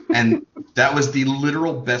 And that was the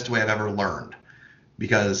literal best way I've ever learned,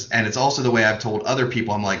 and it's also the way I've told other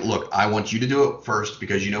people. I'm like, "Look, I want you to do it first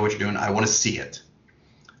because you know what you're doing. I want to see it.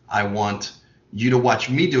 I want you to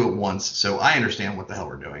watch me do it once so I understand what the hell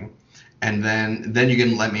we're doing. And then you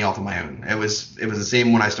can let me off on my own." It was the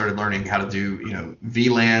same when I started learning how to do,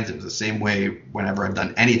 VLANs. It was the same way whenever I've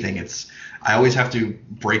done anything. I always have to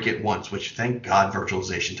break it once, which thank God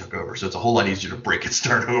virtualization took over. So it's a whole lot easier to break and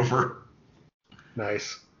start over.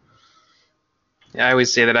 Nice. Yeah, I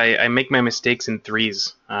always say that I make my mistakes in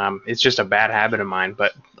threes. It's just a bad habit of mine,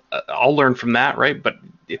 but I'll learn from that, right? But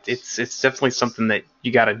it's definitely something that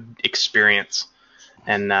you got to experience,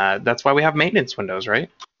 and that's why we have maintenance windows, right?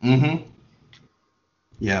 Mm-hmm.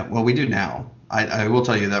 Yeah, well, we do now. I will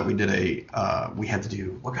tell you that we did we had to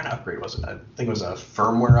do, what kind of upgrade was it? I think it was a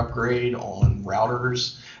firmware upgrade on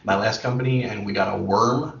routers, my last company, and we got a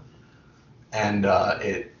worm, and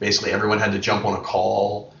it basically everyone had to jump on a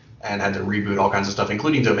call and had to reboot all kinds of stuff,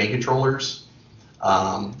 including domain controllers.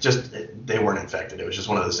 They weren't infected. It was just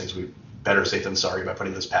one of those things, we better safe than sorry by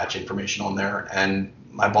putting this patch information on there. And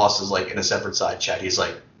my boss is like, in a separate side chat, he's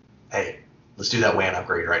like, "Hey, let's do that WAN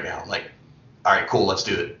upgrade right now." I'm like, "All right, cool, let's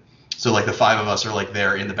do it." So like the 5 of us are like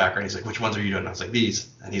there in the background. He's like, "Which ones are you doing?" And I was like, "These."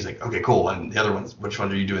 And he's like, "Okay, cool." And the other ones, "Which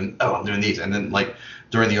ones are you doing?" "Oh, I'm doing these." And then like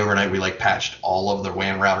during the overnight, we like patched all of the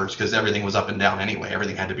WAN routers because everything was up and down anyway.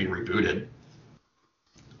 Everything had to be rebooted.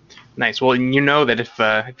 Nice. Well, you know that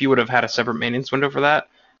if you would have had a separate maintenance window for that,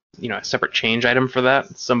 a separate change item for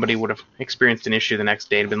that, somebody would have experienced an issue the next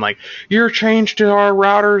day and been like, "Your change to our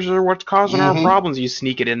routers or what's causing our problems." You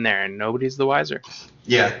sneak it in there and nobody's the wiser.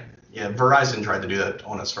 Yeah. Verizon tried to do that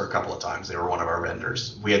on us for a couple of times. They were one of our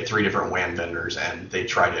vendors. We had 3 different WAN vendors, and they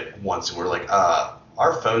tried it once, and we're like,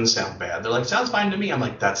 "Our phones sound bad." They're like, "Sounds fine to me." I'm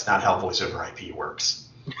like, "That's not how voice over IP works."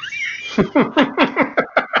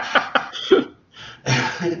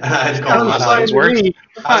 And I had to call them how this works.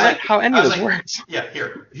 How any of this works. Yeah,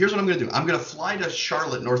 here's what I'm going to do. I'm going to fly to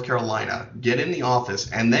Charlotte, North Carolina, get in the office,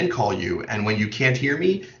 and then call you. And when you can't hear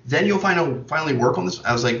me, then you'll finally work on this.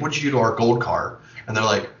 I was like, "What'd you do to our gold car?" And they're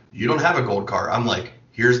like, "You don't have a gold car." I'm like,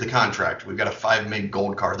 "Here's the contract. We've got a 5 meg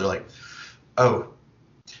gold car." They're like, "Oh,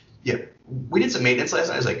 yeah, we did some maintenance last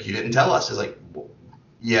night." I was like, "You didn't tell us." I was like, "Well,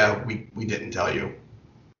 yeah, we didn't tell you."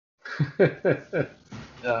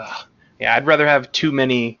 Yeah, I'd rather have too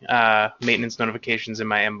many maintenance notifications in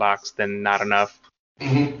my inbox than not enough.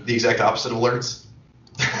 Mm-hmm. The exact opposite of alerts.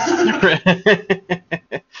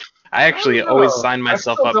 I actually always sign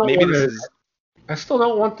myself up. Maybe this is. I still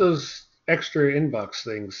don't want those extra inbox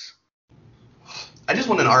things. I just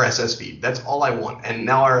want an RSS feed. That's all I want. And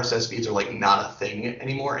now RSS feeds are like not a thing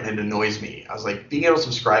anymore, and it annoys me. I was like, being able to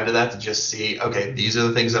subscribe to that to just see, okay, these are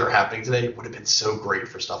the things that are happening today would have been so great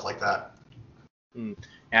for stuff like that.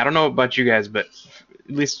 I don't know about you guys, but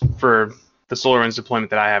at least for the SolarWinds deployment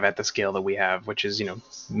that I have at the scale that we have, which is,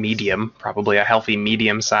 medium, probably a healthy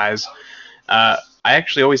medium size, I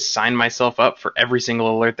actually always sign myself up for every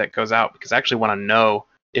single alert that goes out because I actually want to know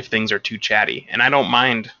if things are too chatty. And I don't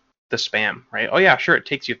mind the spam, right? Oh, yeah, sure, it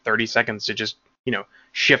takes you 30 seconds to just,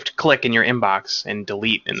 shift click in your inbox and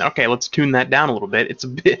delete. And okay, let's tune that down a little bit.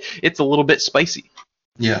 It's a little bit spicy.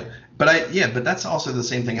 Yeah, but that's also the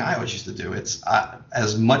same thing I always used to do. It's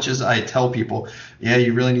as much as I tell people, yeah,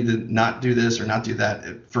 you really need to not do this or not do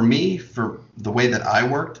that. For me, for the way that I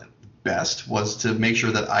worked best was to make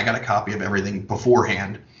sure that I got a copy of everything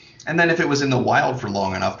beforehand, and then if it was in the wild for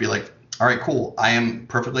long enough, be like, all right, cool. I am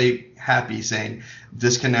perfectly happy saying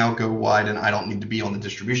this can now go wide, and I don't need to be on the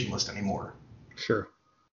distribution list anymore. Sure.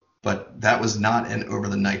 But that was not an over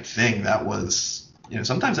the night thing. That was,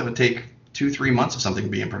 sometimes it would take 2-3 months of something to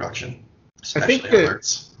be in production, especially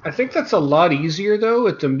alerts. I think that's a lot easier though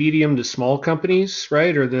at the medium to small companies,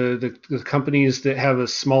 right? Or the companies that have a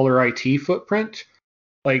smaller IT footprint.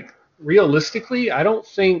 Like realistically, I don't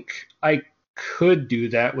think I could do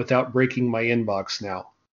that without breaking my inbox now.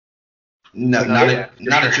 No, not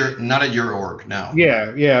at your org, no.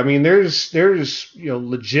 Yeah. I mean, there's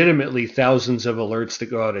legitimately thousands of alerts that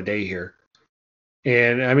go out a day here.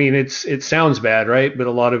 And I mean, it sounds bad, right? But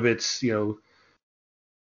a lot of it's,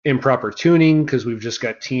 improper tuning because we've just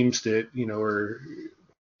got teams that, are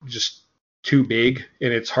just too big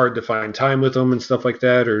and it's hard to find time with them and stuff like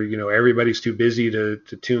that. Or, everybody's too busy to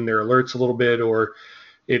tune their alerts a little bit, or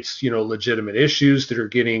it's, legitimate issues that are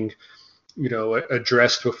getting,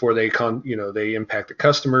 addressed before they they impact the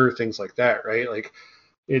customer, things like that, right? Like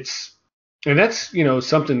and that's,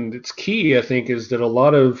 something that's key, I think, is that a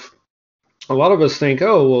lot of us think,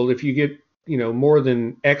 oh, well, if you get, more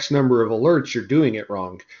than X number of alerts, you're doing it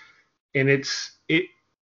wrong. And it's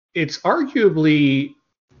arguably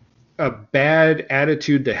a bad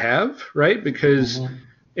attitude to have, right? Because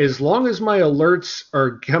as long as my alerts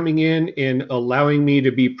are coming in and allowing me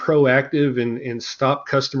to be proactive and stop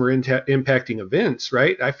customer impacting events,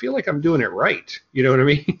 right? I feel like I'm doing it right. You know what I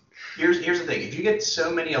mean? Here's the thing. If you get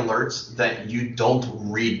so many alerts that you don't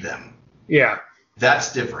read them, yeah,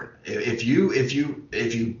 that's different. If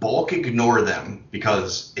you bulk ignore them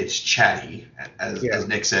because it's chatty, as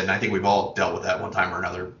Nick said, and I think we've all dealt with that one time or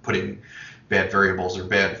another, putting bad variables or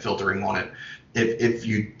bad filtering on it. If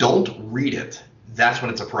you don't read it, that's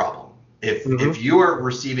when it's a problem. If you are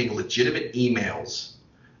receiving legitimate emails,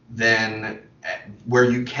 then where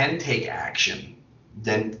you can take action,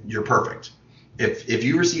 then you're perfect. If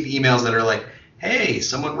you receive emails that are like, hey,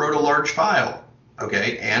 someone wrote a large file,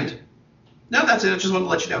 okay, and no, that's it. I just want to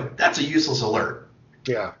let you know that's a useless alert.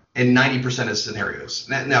 Yeah. In 90% of scenarios.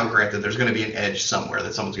 Now, granted, there's going to be an edge somewhere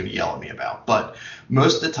that someone's going to yell at me about, but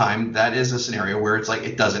most of the time that is a scenario where it's like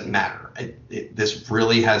it doesn't matter. This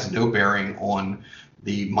really has no bearing on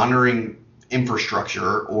the monitoring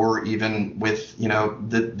infrastructure or even with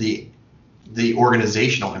the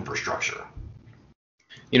organizational infrastructure.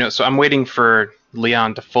 So I'm waiting for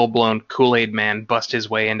Leon to full-blown Kool-Aid man bust his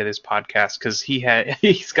way into this podcast because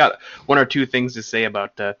he's got one or two things to say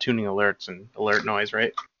about tuning alerts and alert noise,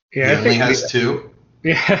 right? Yeah, he only has two.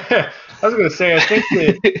 Yeah, I was going to say, I think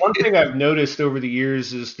that one thing I've noticed over the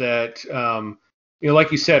years is that,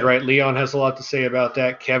 like you said, right, Leon has a lot to say about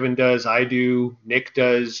that. Kevin does, I do, Nick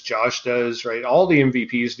does, Josh does, right? All the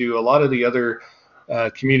MVPs do, a lot of the other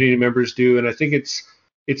community members do, and I think it's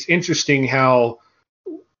interesting how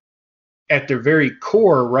at their very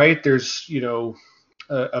core, right, there's,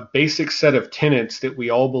 a basic set of tenets that we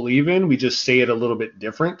all believe in. We just say it a little bit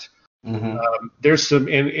different. There's some,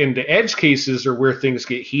 and the edge cases are where things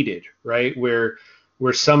get heated, right? Where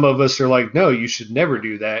some of us are like, no, you should never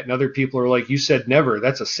do that. And other people are like, you said never,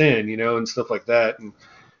 that's a sin, and stuff like that. And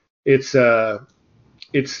it's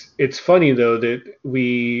funny though, that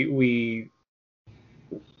we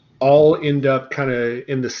all end up kind of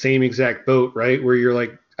in the same exact boat, right? Where you're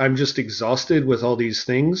like, I'm just exhausted with all these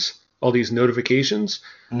things, all these notifications.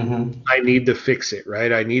 I need to fix it,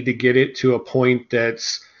 right? I need to get it to a point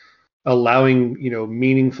that's allowing,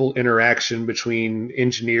 meaningful interaction between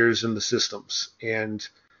engineers and the systems. And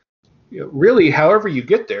really, however you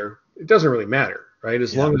get there, it doesn't really matter, right?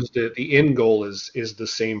 As long as the end goal is the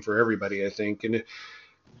same for everybody, I think. And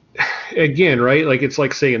again, right, like it's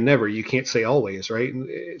like saying never. You can't say always, right?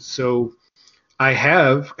 So I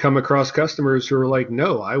have come across customers who are like,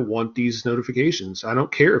 no, I want these notifications. I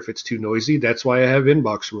don't care if it's too noisy. That's why I have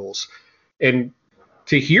inbox rules. And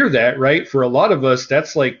to hear that, right, for a lot of us,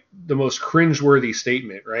 that's like the most cringeworthy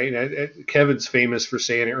statement, right? Kevin's famous for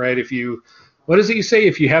saying it, right? If you What is it you say?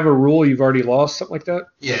 If you have a rule, you've already lost, something like that?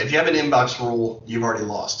 Yeah, if you have an inbox rule, you've already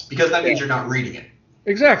lost because that means you're not reading it.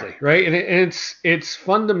 Exactly, right? And it's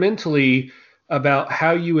fundamentally about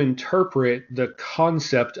how you interpret the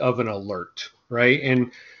concept of an alert, right?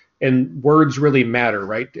 And words really matter,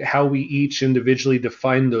 right? How we each individually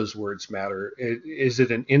define those words matter. Is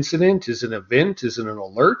it an incident? Is it an event? Is it an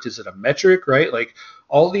alert? Is it a metric, right? Like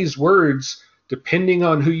all these words, depending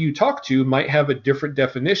on who you talk to, might have a different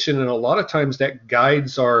definition. And a lot of times that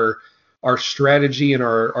guides our strategy and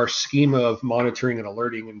our schema of monitoring and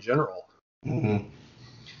alerting in general. Mm-hmm.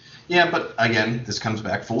 Yeah, but again, this comes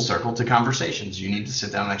back full circle to conversations. You need to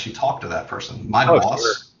sit down and actually talk to that person. My boss,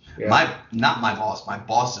 sure. Yeah. not my boss, my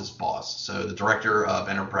boss's boss. So the director of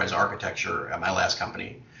enterprise architecture at my last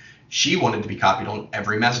company, she wanted to be copied on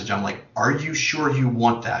every message. I'm like, are you sure you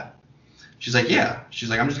want that? She's like, yeah. She's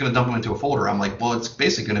like, I'm just going to dump them into a folder. I'm like, well, it's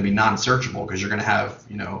basically going to be non-searchable because you're going to have,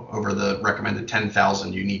 over the recommended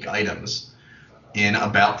 10,000 unique items in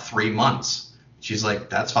about 3 months. She's like,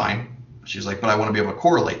 that's fine. She's like, but I want to be able to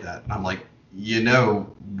correlate that. And I'm like,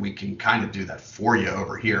 we can kind of do that for you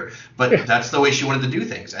over here. But that's the way she wanted to do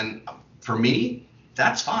things. And for me,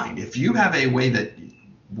 that's fine. If you have a way that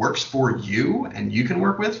works for you and you can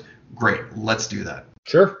work with, great. Let's do that.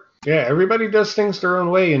 Sure. Yeah, everybody does things their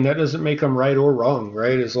own way, and that doesn't make them right or wrong,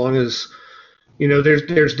 right? As long as,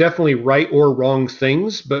 there's definitely right or wrong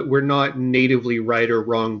things, but we're not natively right or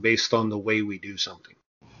wrong based on the way we do something.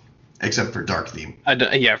 Except for dark theme.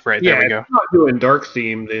 Yeah, right. There we go. If you're not doing dark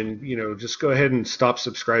theme, then just go ahead and stop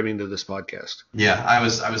subscribing to this podcast. Yeah, I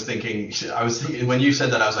was thinking when you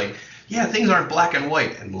said that, I was like, yeah, things aren't black and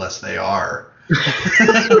white unless they are.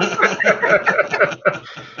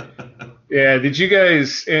 Yeah. Did you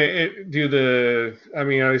guys do I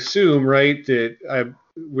assume, right, that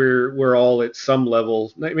we're all at some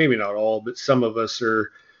level, maybe not all, but some of us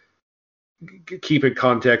are keep in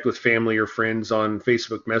contact with family or friends on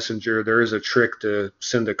Facebook Messenger. There is a trick to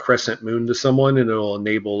send a crescent moon to someone, and it'll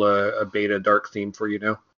enable a beta dark theme for you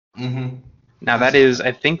now. Mm-hmm. Now that is,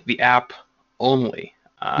 I think, the app only.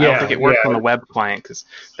 I don't think it works on the web client because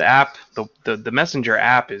the app, the Messenger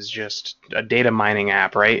app is just a data mining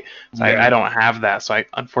app, right? So I don't have that, so I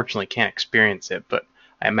unfortunately can't experience it, but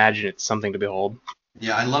I imagine it's something to behold.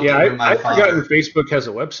 Yeah, I love. I've forgotten Facebook has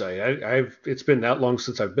a website. It's been that long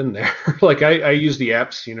since I've been there. Like I use the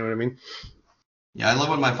apps, you know what I mean? Yeah, I love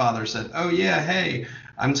when my father said, "Oh yeah, hey,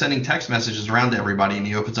 I'm sending text messages around to everybody," and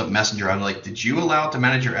he opens up Messenger. I'm like, "Did you allow it to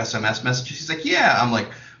manage your SMS messages?" He's like, "Yeah." I'm like,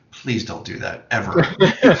 "Please don't do that ever."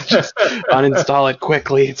 Just uninstall it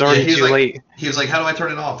quickly. It's already too late. He was like, "How do I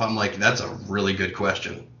turn it off?" I'm like, "That's a really good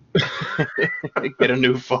question." Get a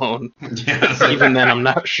new phone. Yeah, even then, I'm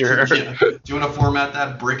not sure. Yeah. Do you want to format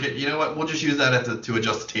that, brick it? You know what? We'll just use that to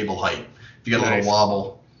adjust the table height. If you got a little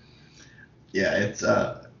wobble. Yeah, it's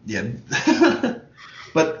yeah.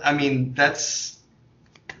 But I mean, that's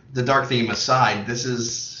the dark theme aside. This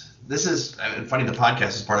is funny. The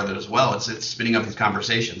podcast is part of it as well. It's spinning up these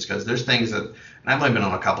conversations because there's things that, and I've only been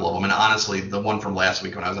on a couple of them. And honestly, the one from last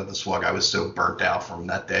week when I was at the SWUG, I was so burnt out from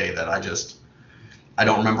that day that I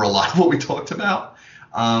don't remember a lot of what we talked about.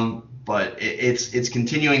 But it's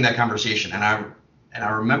continuing that conversation. And I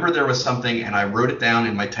remember there was something, and I wrote it down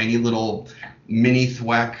in my tiny little mini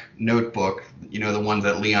thwack notebook, the ones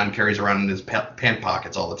that Leon carries around in his pant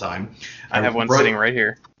pockets all the time. I have one sitting right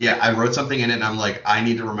here. Yeah, I wrote something in it, and I'm like, I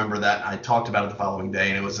need to remember that. I talked about it the following day,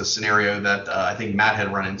 and it was a scenario that I think Matt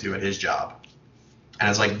had run into at his job. And I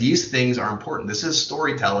was like, these things are important. This is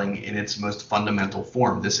storytelling in its most fundamental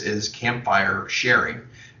form. This is campfire sharing.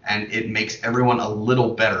 And it makes everyone a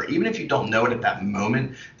little better. Even if you don't know it at that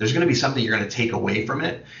moment, there's going to be something you're going to take away from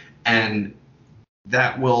it. And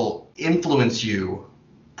that will influence you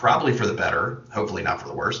probably for the better, hopefully not for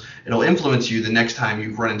the worse. It'll influence you the next time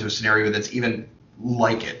you run into a scenario that's even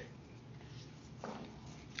like it.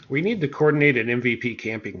 We need to coordinate an MVP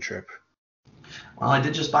camping trip. Well, I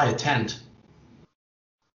did just buy a tent.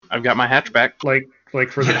 I've got my hatchback. Like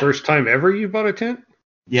for the first time ever, you bought a tent?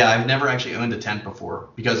 Yeah, I've never actually owned a tent before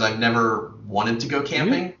because I've never wanted to go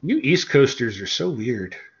camping. You East Coasters are so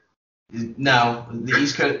weird. No,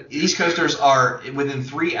 the East Coasters are within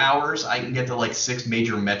 3 hours. I can get to like 6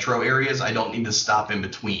 major metro areas. I don't need to stop in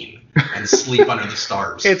between and sleep under the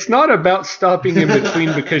stars. It's not about stopping in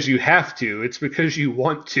between because you have to. It's because you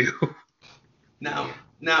want to.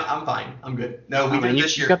 No, I'm fine. I'm good. No, we did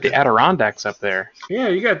this year. You got the Adirondacks up there. Yeah,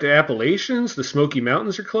 you got the Appalachians. The Smoky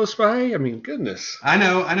Mountains are close by. I mean, goodness. I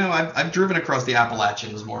know. I've driven across the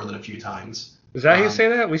Appalachians more than a few times. Is that how you say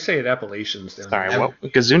that? We say it Appalachians down Sorry, what?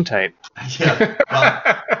 Gesundheit. Yeah.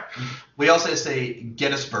 Well, we also say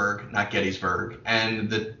Gettysburg, not Gettysburg.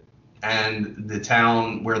 And and the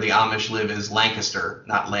town where the Amish live is Lancaster,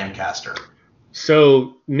 not Lancaster.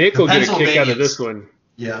 So Nick The will get a kick out of Pennsylvanians- this one.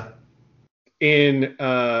 Yeah. In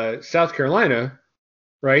South Carolina,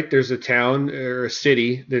 right, there's a town or a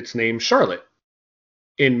city that's named Charlotte.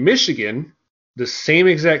 In Michigan, the same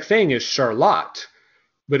exact thing is Charlotte.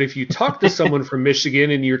 But if you talk to someone from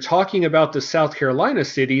Michigan and you're talking about the South Carolina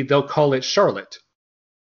city, they'll call it Charlotte.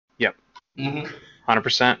 Yep. Mm-hmm.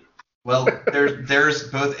 100%. Well, there's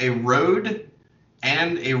both a road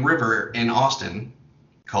and a river in Austin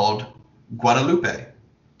called Guadalupe.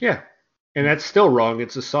 Yeah. And that's still wrong.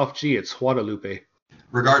 It's a soft G. It's Guadalupe.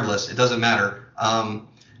 Regardless, it doesn't matter.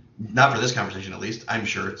 Not for this conversation, at least. I'm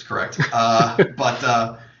sure it's correct.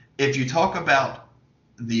 But if you talk about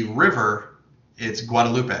the river, it's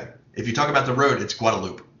Guadalupe. If you talk about the road, it's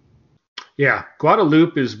Guadalupe. Yeah.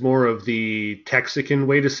 Guadalupe is more of the Texican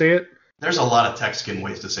way to say it. There's a lot of Texican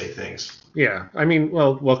ways to say things. Yeah. I mean,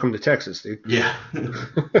 well, welcome to Texas, dude. Yeah.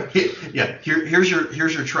 Yeah. Here's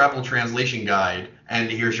your travel translation guide,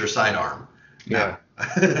 and here's your sidearm. Yeah.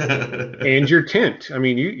 And your tent. I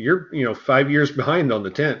mean, you're 5 years behind on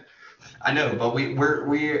the tent. I know, but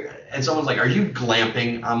we're and someone's like, "Are you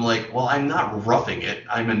glamping?" I'm like, "Well, I'm not roughing it.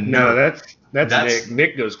 I'm a No, nerd." that's That's- Nick.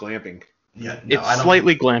 Nick goes glamping. Yeah, no, I It's don't.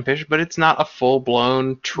 slightly glampish, but it's not a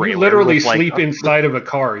full-blown trailer. You literally with, like, sleep inside of a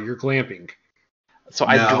car. You're glamping. So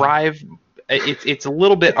I No. drive. It's a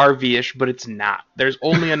little bit RV-ish, but it's not. There's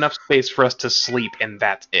only enough space for us to sleep, and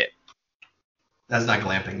that's it. That's not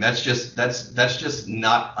glamping. That's just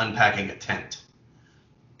not unpacking a tent.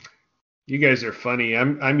 You guys are funny.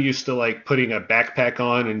 I'm used to like putting a backpack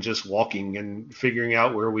on and just walking and figuring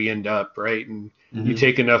out where we end up, right? And you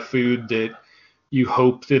take enough food that you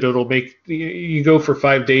hope that it'll make you go for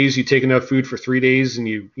 5 days. You take enough food for 3 days, and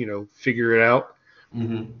you figure it out.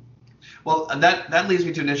 Mm-hmm. Well, that leads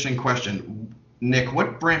me to an interesting question. Nick,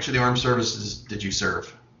 what branch of the armed services did you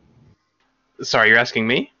serve? Sorry, you're asking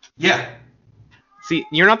me? Yeah. See,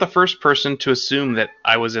 you're not the first person to assume that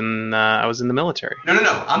I was in the military. No.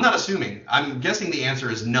 I'm not assuming. I'm guessing the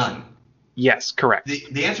answer is none. Yes, correct.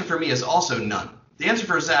 The answer for me is also none. The answer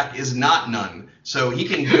for Zach is not none. So he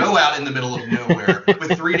can go out in the middle of nowhere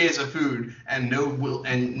with 3 days of food and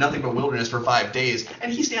nothing but wilderness for 5 days,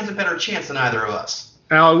 and he stands a better chance than either of us.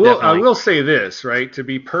 Now, I Definitely. will say this, right? To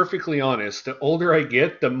be perfectly honest, the older I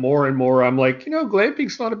get, the more and more I'm like,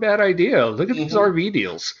 glamping's not a bad idea. Look at these RV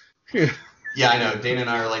deals. Yeah, I know. Dana and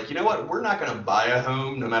I are like, you know what? We're not going to buy a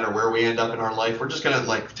home no matter where we end up in our life. We're just going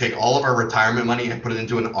to take all of our retirement money and put it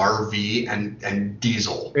into an RV and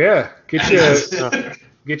diesel. Yeah, get And you an Just-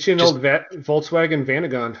 old Volkswagen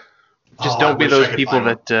Vanagon. Just I don't be wish I those could people find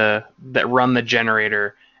one. that run the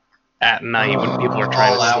generator at night when people are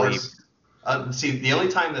trying All to sleep. hours. See, the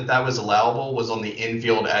only time that was allowable was on the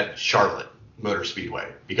infield at Charlotte Motor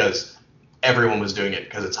Speedway because everyone was doing it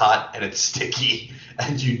because it's hot and it's sticky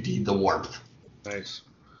and you need the warmth. Nice.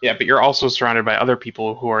 Yeah, but you're also surrounded by other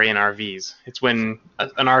people who are in RVs. It's when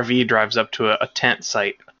an RV drives up to a tent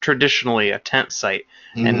site, traditionally a tent site,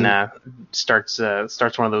 and starts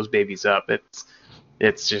one of those babies up.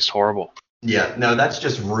 It's just horrible. Yeah, no, that's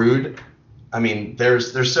just rude. I mean,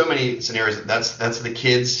 there's so many scenarios. That's the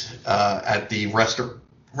kids at the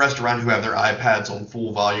restaurant who have their iPads on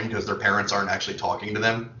full volume because their parents aren't actually talking to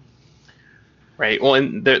them. Right. Well,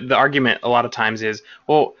 and the argument a lot of times is,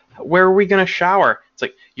 well, where are we going to shower? It's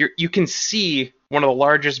like you can see one of the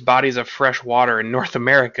largest bodies of fresh water in North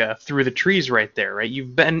America through the trees right there, right?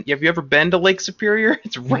 Have you ever been to Lake Superior?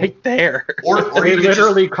 It's right there. Or They you could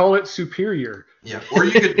literally call it Superior. or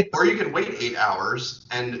you could wait 8 hours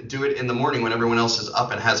and do it in the morning when everyone else is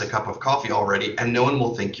up and has a cup of coffee already, and no one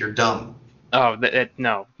will think you're dumb. Oh,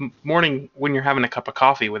 no. Morning when you're having a cup of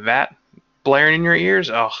coffee with that blaring in your ears.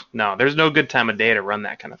 Oh, no. There's no good time of day to run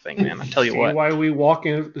that kind of thing, man. I tell you what.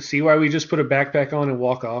 See why we just put a backpack on and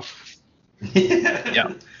walk off?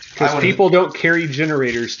 Yeah. Because people don't carry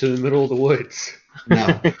generators to the middle of the woods.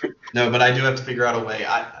 No, but I do have to figure out a way.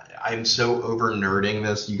 I'm so over nerding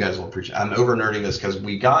this. You guys will appreciate. I'm over nerding this because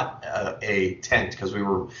we got a tent because we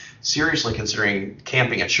were seriously considering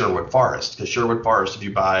camping at Sherwood Forest. Because Sherwood Forest, they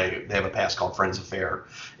have a pass called Friends of Fair.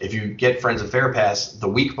 If you get Friends of Fair pass the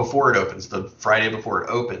week before it opens, the Friday before it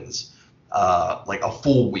opens, like a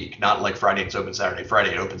full week, not like Friday it's open Saturday.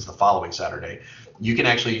 Friday it opens the following Saturday. You can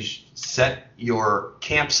actually set your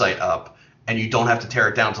campsite up, and you don't have to tear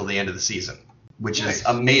it down till the end of the season, which is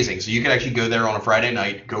amazing. So you can actually go there on a Friday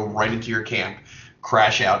night, go right into your camp,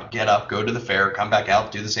 crash out, get up, go to the fair, come back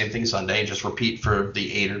out, do the same thing Sunday, and just repeat for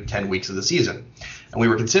the 8 or 10 weeks of the season. And we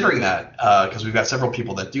were considering that because we've got several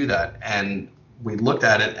people that do that. And we looked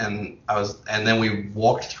at it, and then we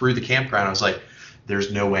walked through the campground. I was like,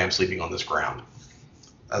 there's no way I'm sleeping on this ground.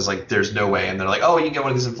 I was like, there's no way. And they're like, oh, you can get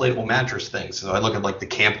one of these inflatable mattress things. So I look at like the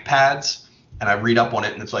camp pads and I read up on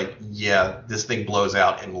it and it's like, yeah, this thing blows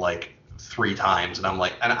out in like 3 times. And I'm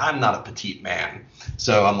like, and I'm not a petite man.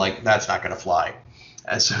 So I'm like, that's not going to fly.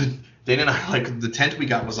 And so Dana and I, like, the tent we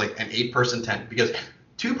got was like an 8-person tent, because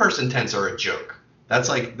 2-person tents are a joke. That's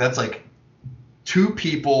like 2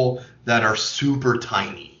 people that are super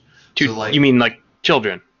tiny. So like, you mean like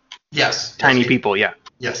children? Yes. Tiny people, yeah.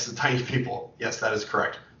 Yes, the tiny people. Yes, that is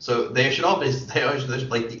correct. So they should always,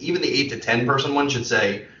 like, even the 8 to 10 person one should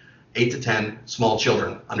say 8 to 10 small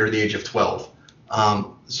children under the age of 12.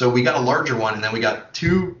 So we got a larger one, and then we got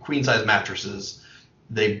 2 queen size mattresses.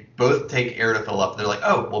 They both take air to fill up. They're like,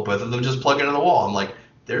 oh, well, both of them just plug into the wall. I'm like,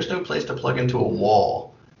 there's no place to plug into a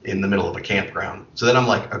wall in the middle of a campground. So then I'm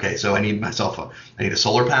like, okay, so I need a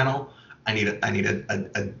solar panel. I need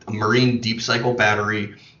a marine deep cycle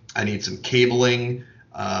battery. I need some cabling.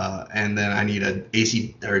 And then I need a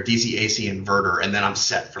AC or a DC AC inverter, and then I'm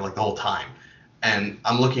set for like the whole time. And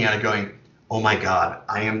I'm looking at it going, oh my God,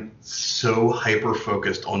 I am so hyper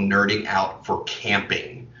focused on nerding out for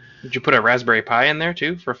camping. Did you put a Raspberry Pi in there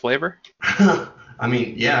too for flavor? I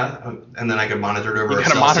mean, yeah, and then I could monitor it over a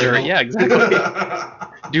cell monitor signal. it, yeah,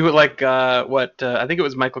 exactly. Do it like I think it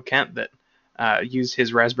was Michael Kent that used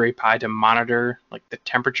his Raspberry Pi to monitor like the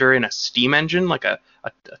temperature in a steam engine, like a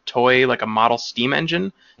toy, like a model steam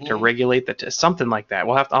engine, to regulate something like that.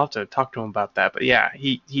 I'll have to talk to him about that. But yeah,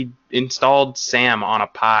 he installed Sam on a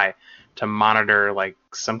Pi to monitor like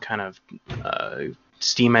some kind of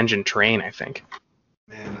steam engine train, I think.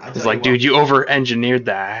 Man, it's like, dude, you over-engineered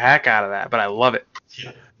the heck out of that, but I love it.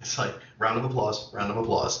 Yeah, it's like round of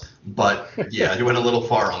applause. But yeah, you went a little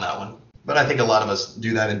far on that one. But I think a lot of us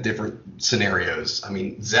do that in different scenarios. I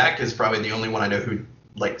mean, Zach is probably the only one I know who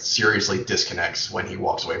like seriously disconnects when he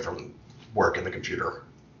walks away from work and the computer.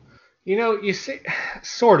 You know, you say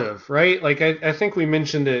sort of, right? Like I think we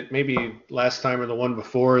mentioned it maybe last time or the one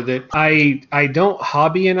before that I don't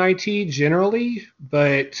hobby in IT generally,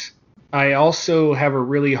 but I also have a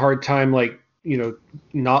really hard time, like, you know,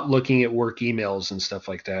 not looking at work emails and stuff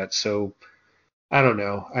like that. So I don't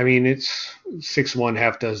know. I mean, it's 6 1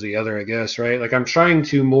 half does the other, I guess, right? Like I'm trying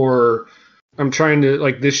to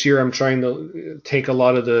like this year, I'm trying to take a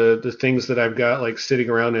lot of the things that I've got like sitting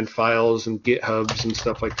around in files and GitHubs and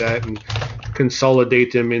stuff like that and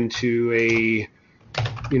consolidate them into a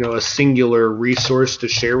singular resource to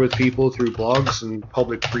share with people through blogs and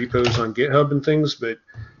public repos on GitHub and things. But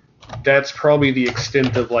that's probably the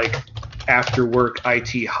extent of like after work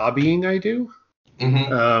IT hobbying I do.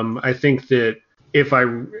 Mm-hmm. I think that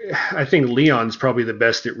I think Leon's probably the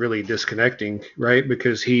best at really disconnecting, right?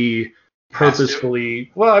 Because he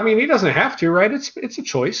purposefully, well, I mean, he doesn't have to, right? It's a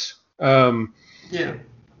choice. Yeah.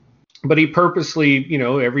 But he purposely,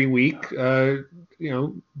 every week,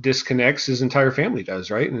 disconnects. His entire family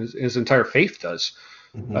does, right? And his entire faith does.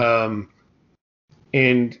 Mm-hmm.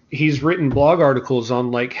 And he's written blog articles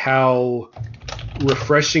on like how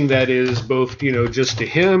refreshing that is, both, just to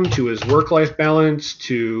him, to his work-life balance,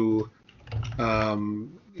 to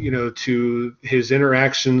to his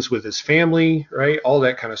interactions with his family, right? All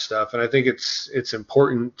that kind of stuff. And I think it's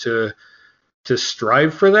important to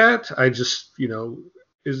strive for that. I just,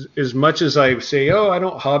 as much as I say, I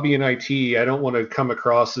don't hobby in IT, I don't want to come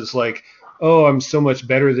across as like, I'm so much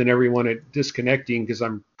better than everyone at disconnecting, because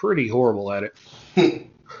I'm pretty horrible at it.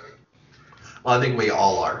 Well, I think we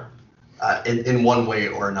all are, in one way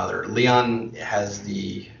or another. Leon has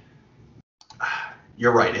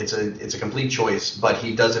you're right. It's a complete choice, but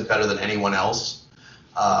he does it better than anyone else.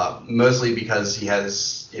 Mostly because he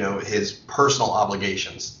has, his personal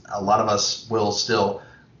obligations. A lot of us will still,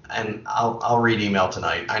 and I'll read email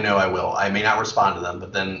tonight. I know I will. I may not respond to them,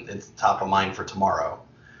 but then it's top of mind for tomorrow.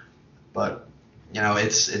 But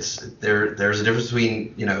there's a difference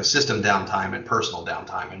between system downtime and personal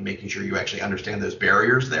downtime, and making sure you actually understand those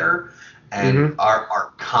barriers there, and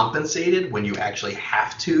are compensated when you actually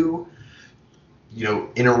have to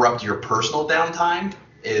interrupt your personal downtime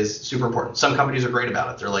is super important. Some companies are great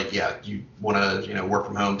about it. They're like, yeah, you want to work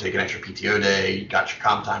from home, take an extra PTO day, you got your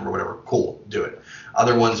comp time or whatever, cool, do it.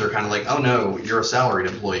 Other ones are kind of like, oh no, you're a salaried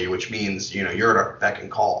employee, which means you're at our beck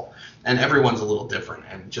and call. And everyone's a little different,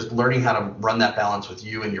 and just learning how to run that balance with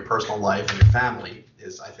you and your personal life and your family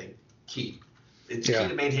is, I think, key. It's key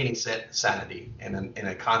to maintaining sanity in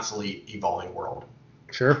a constantly evolving world.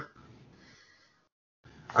 Sure.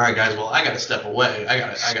 All right, guys. Well, I got to step away.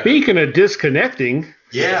 Speaking of disconnecting.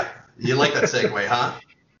 Yeah, you like that segue, huh?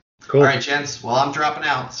 Cool. All right, gents. Well, I'm dropping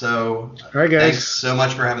out. So, all right, guys. Thanks so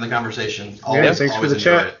much for having the conversation. Thanks for the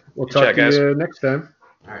chat. We'll talk to you next time.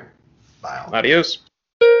 All right. Bye. Adios.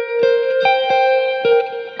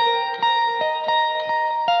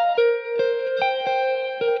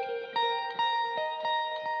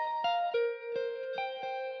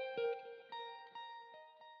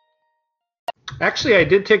 Actually, I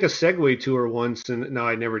did take a Segway tour once, and no,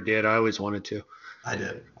 I never did. I always wanted to. I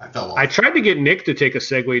did. I fell off. I tried to get Nick to take a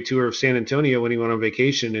Segway tour of San Antonio when he went on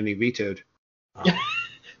vacation, and he vetoed.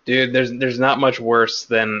 Dude, there's not much worse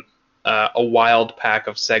than a wild pack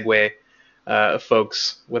of Segway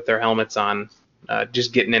folks with their helmets on,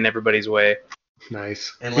 just getting in everybody's way.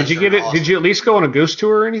 Nice. Unless Did you get they're it? awesome. Did you at least go on a ghost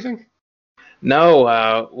tour or anything?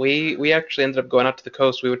 No, we actually ended up going out to the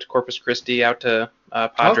coast. We went to Corpus Christi, out to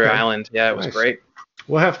Padre Okay. Island. Yeah, it was Nice. great.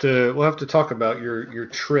 We'll have to talk about your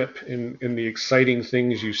trip and the exciting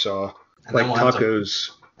things you saw, And like then we'll have to- tacos.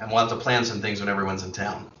 And we'll have to plan some things when everyone's in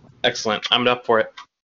town. Excellent. I'm up for it.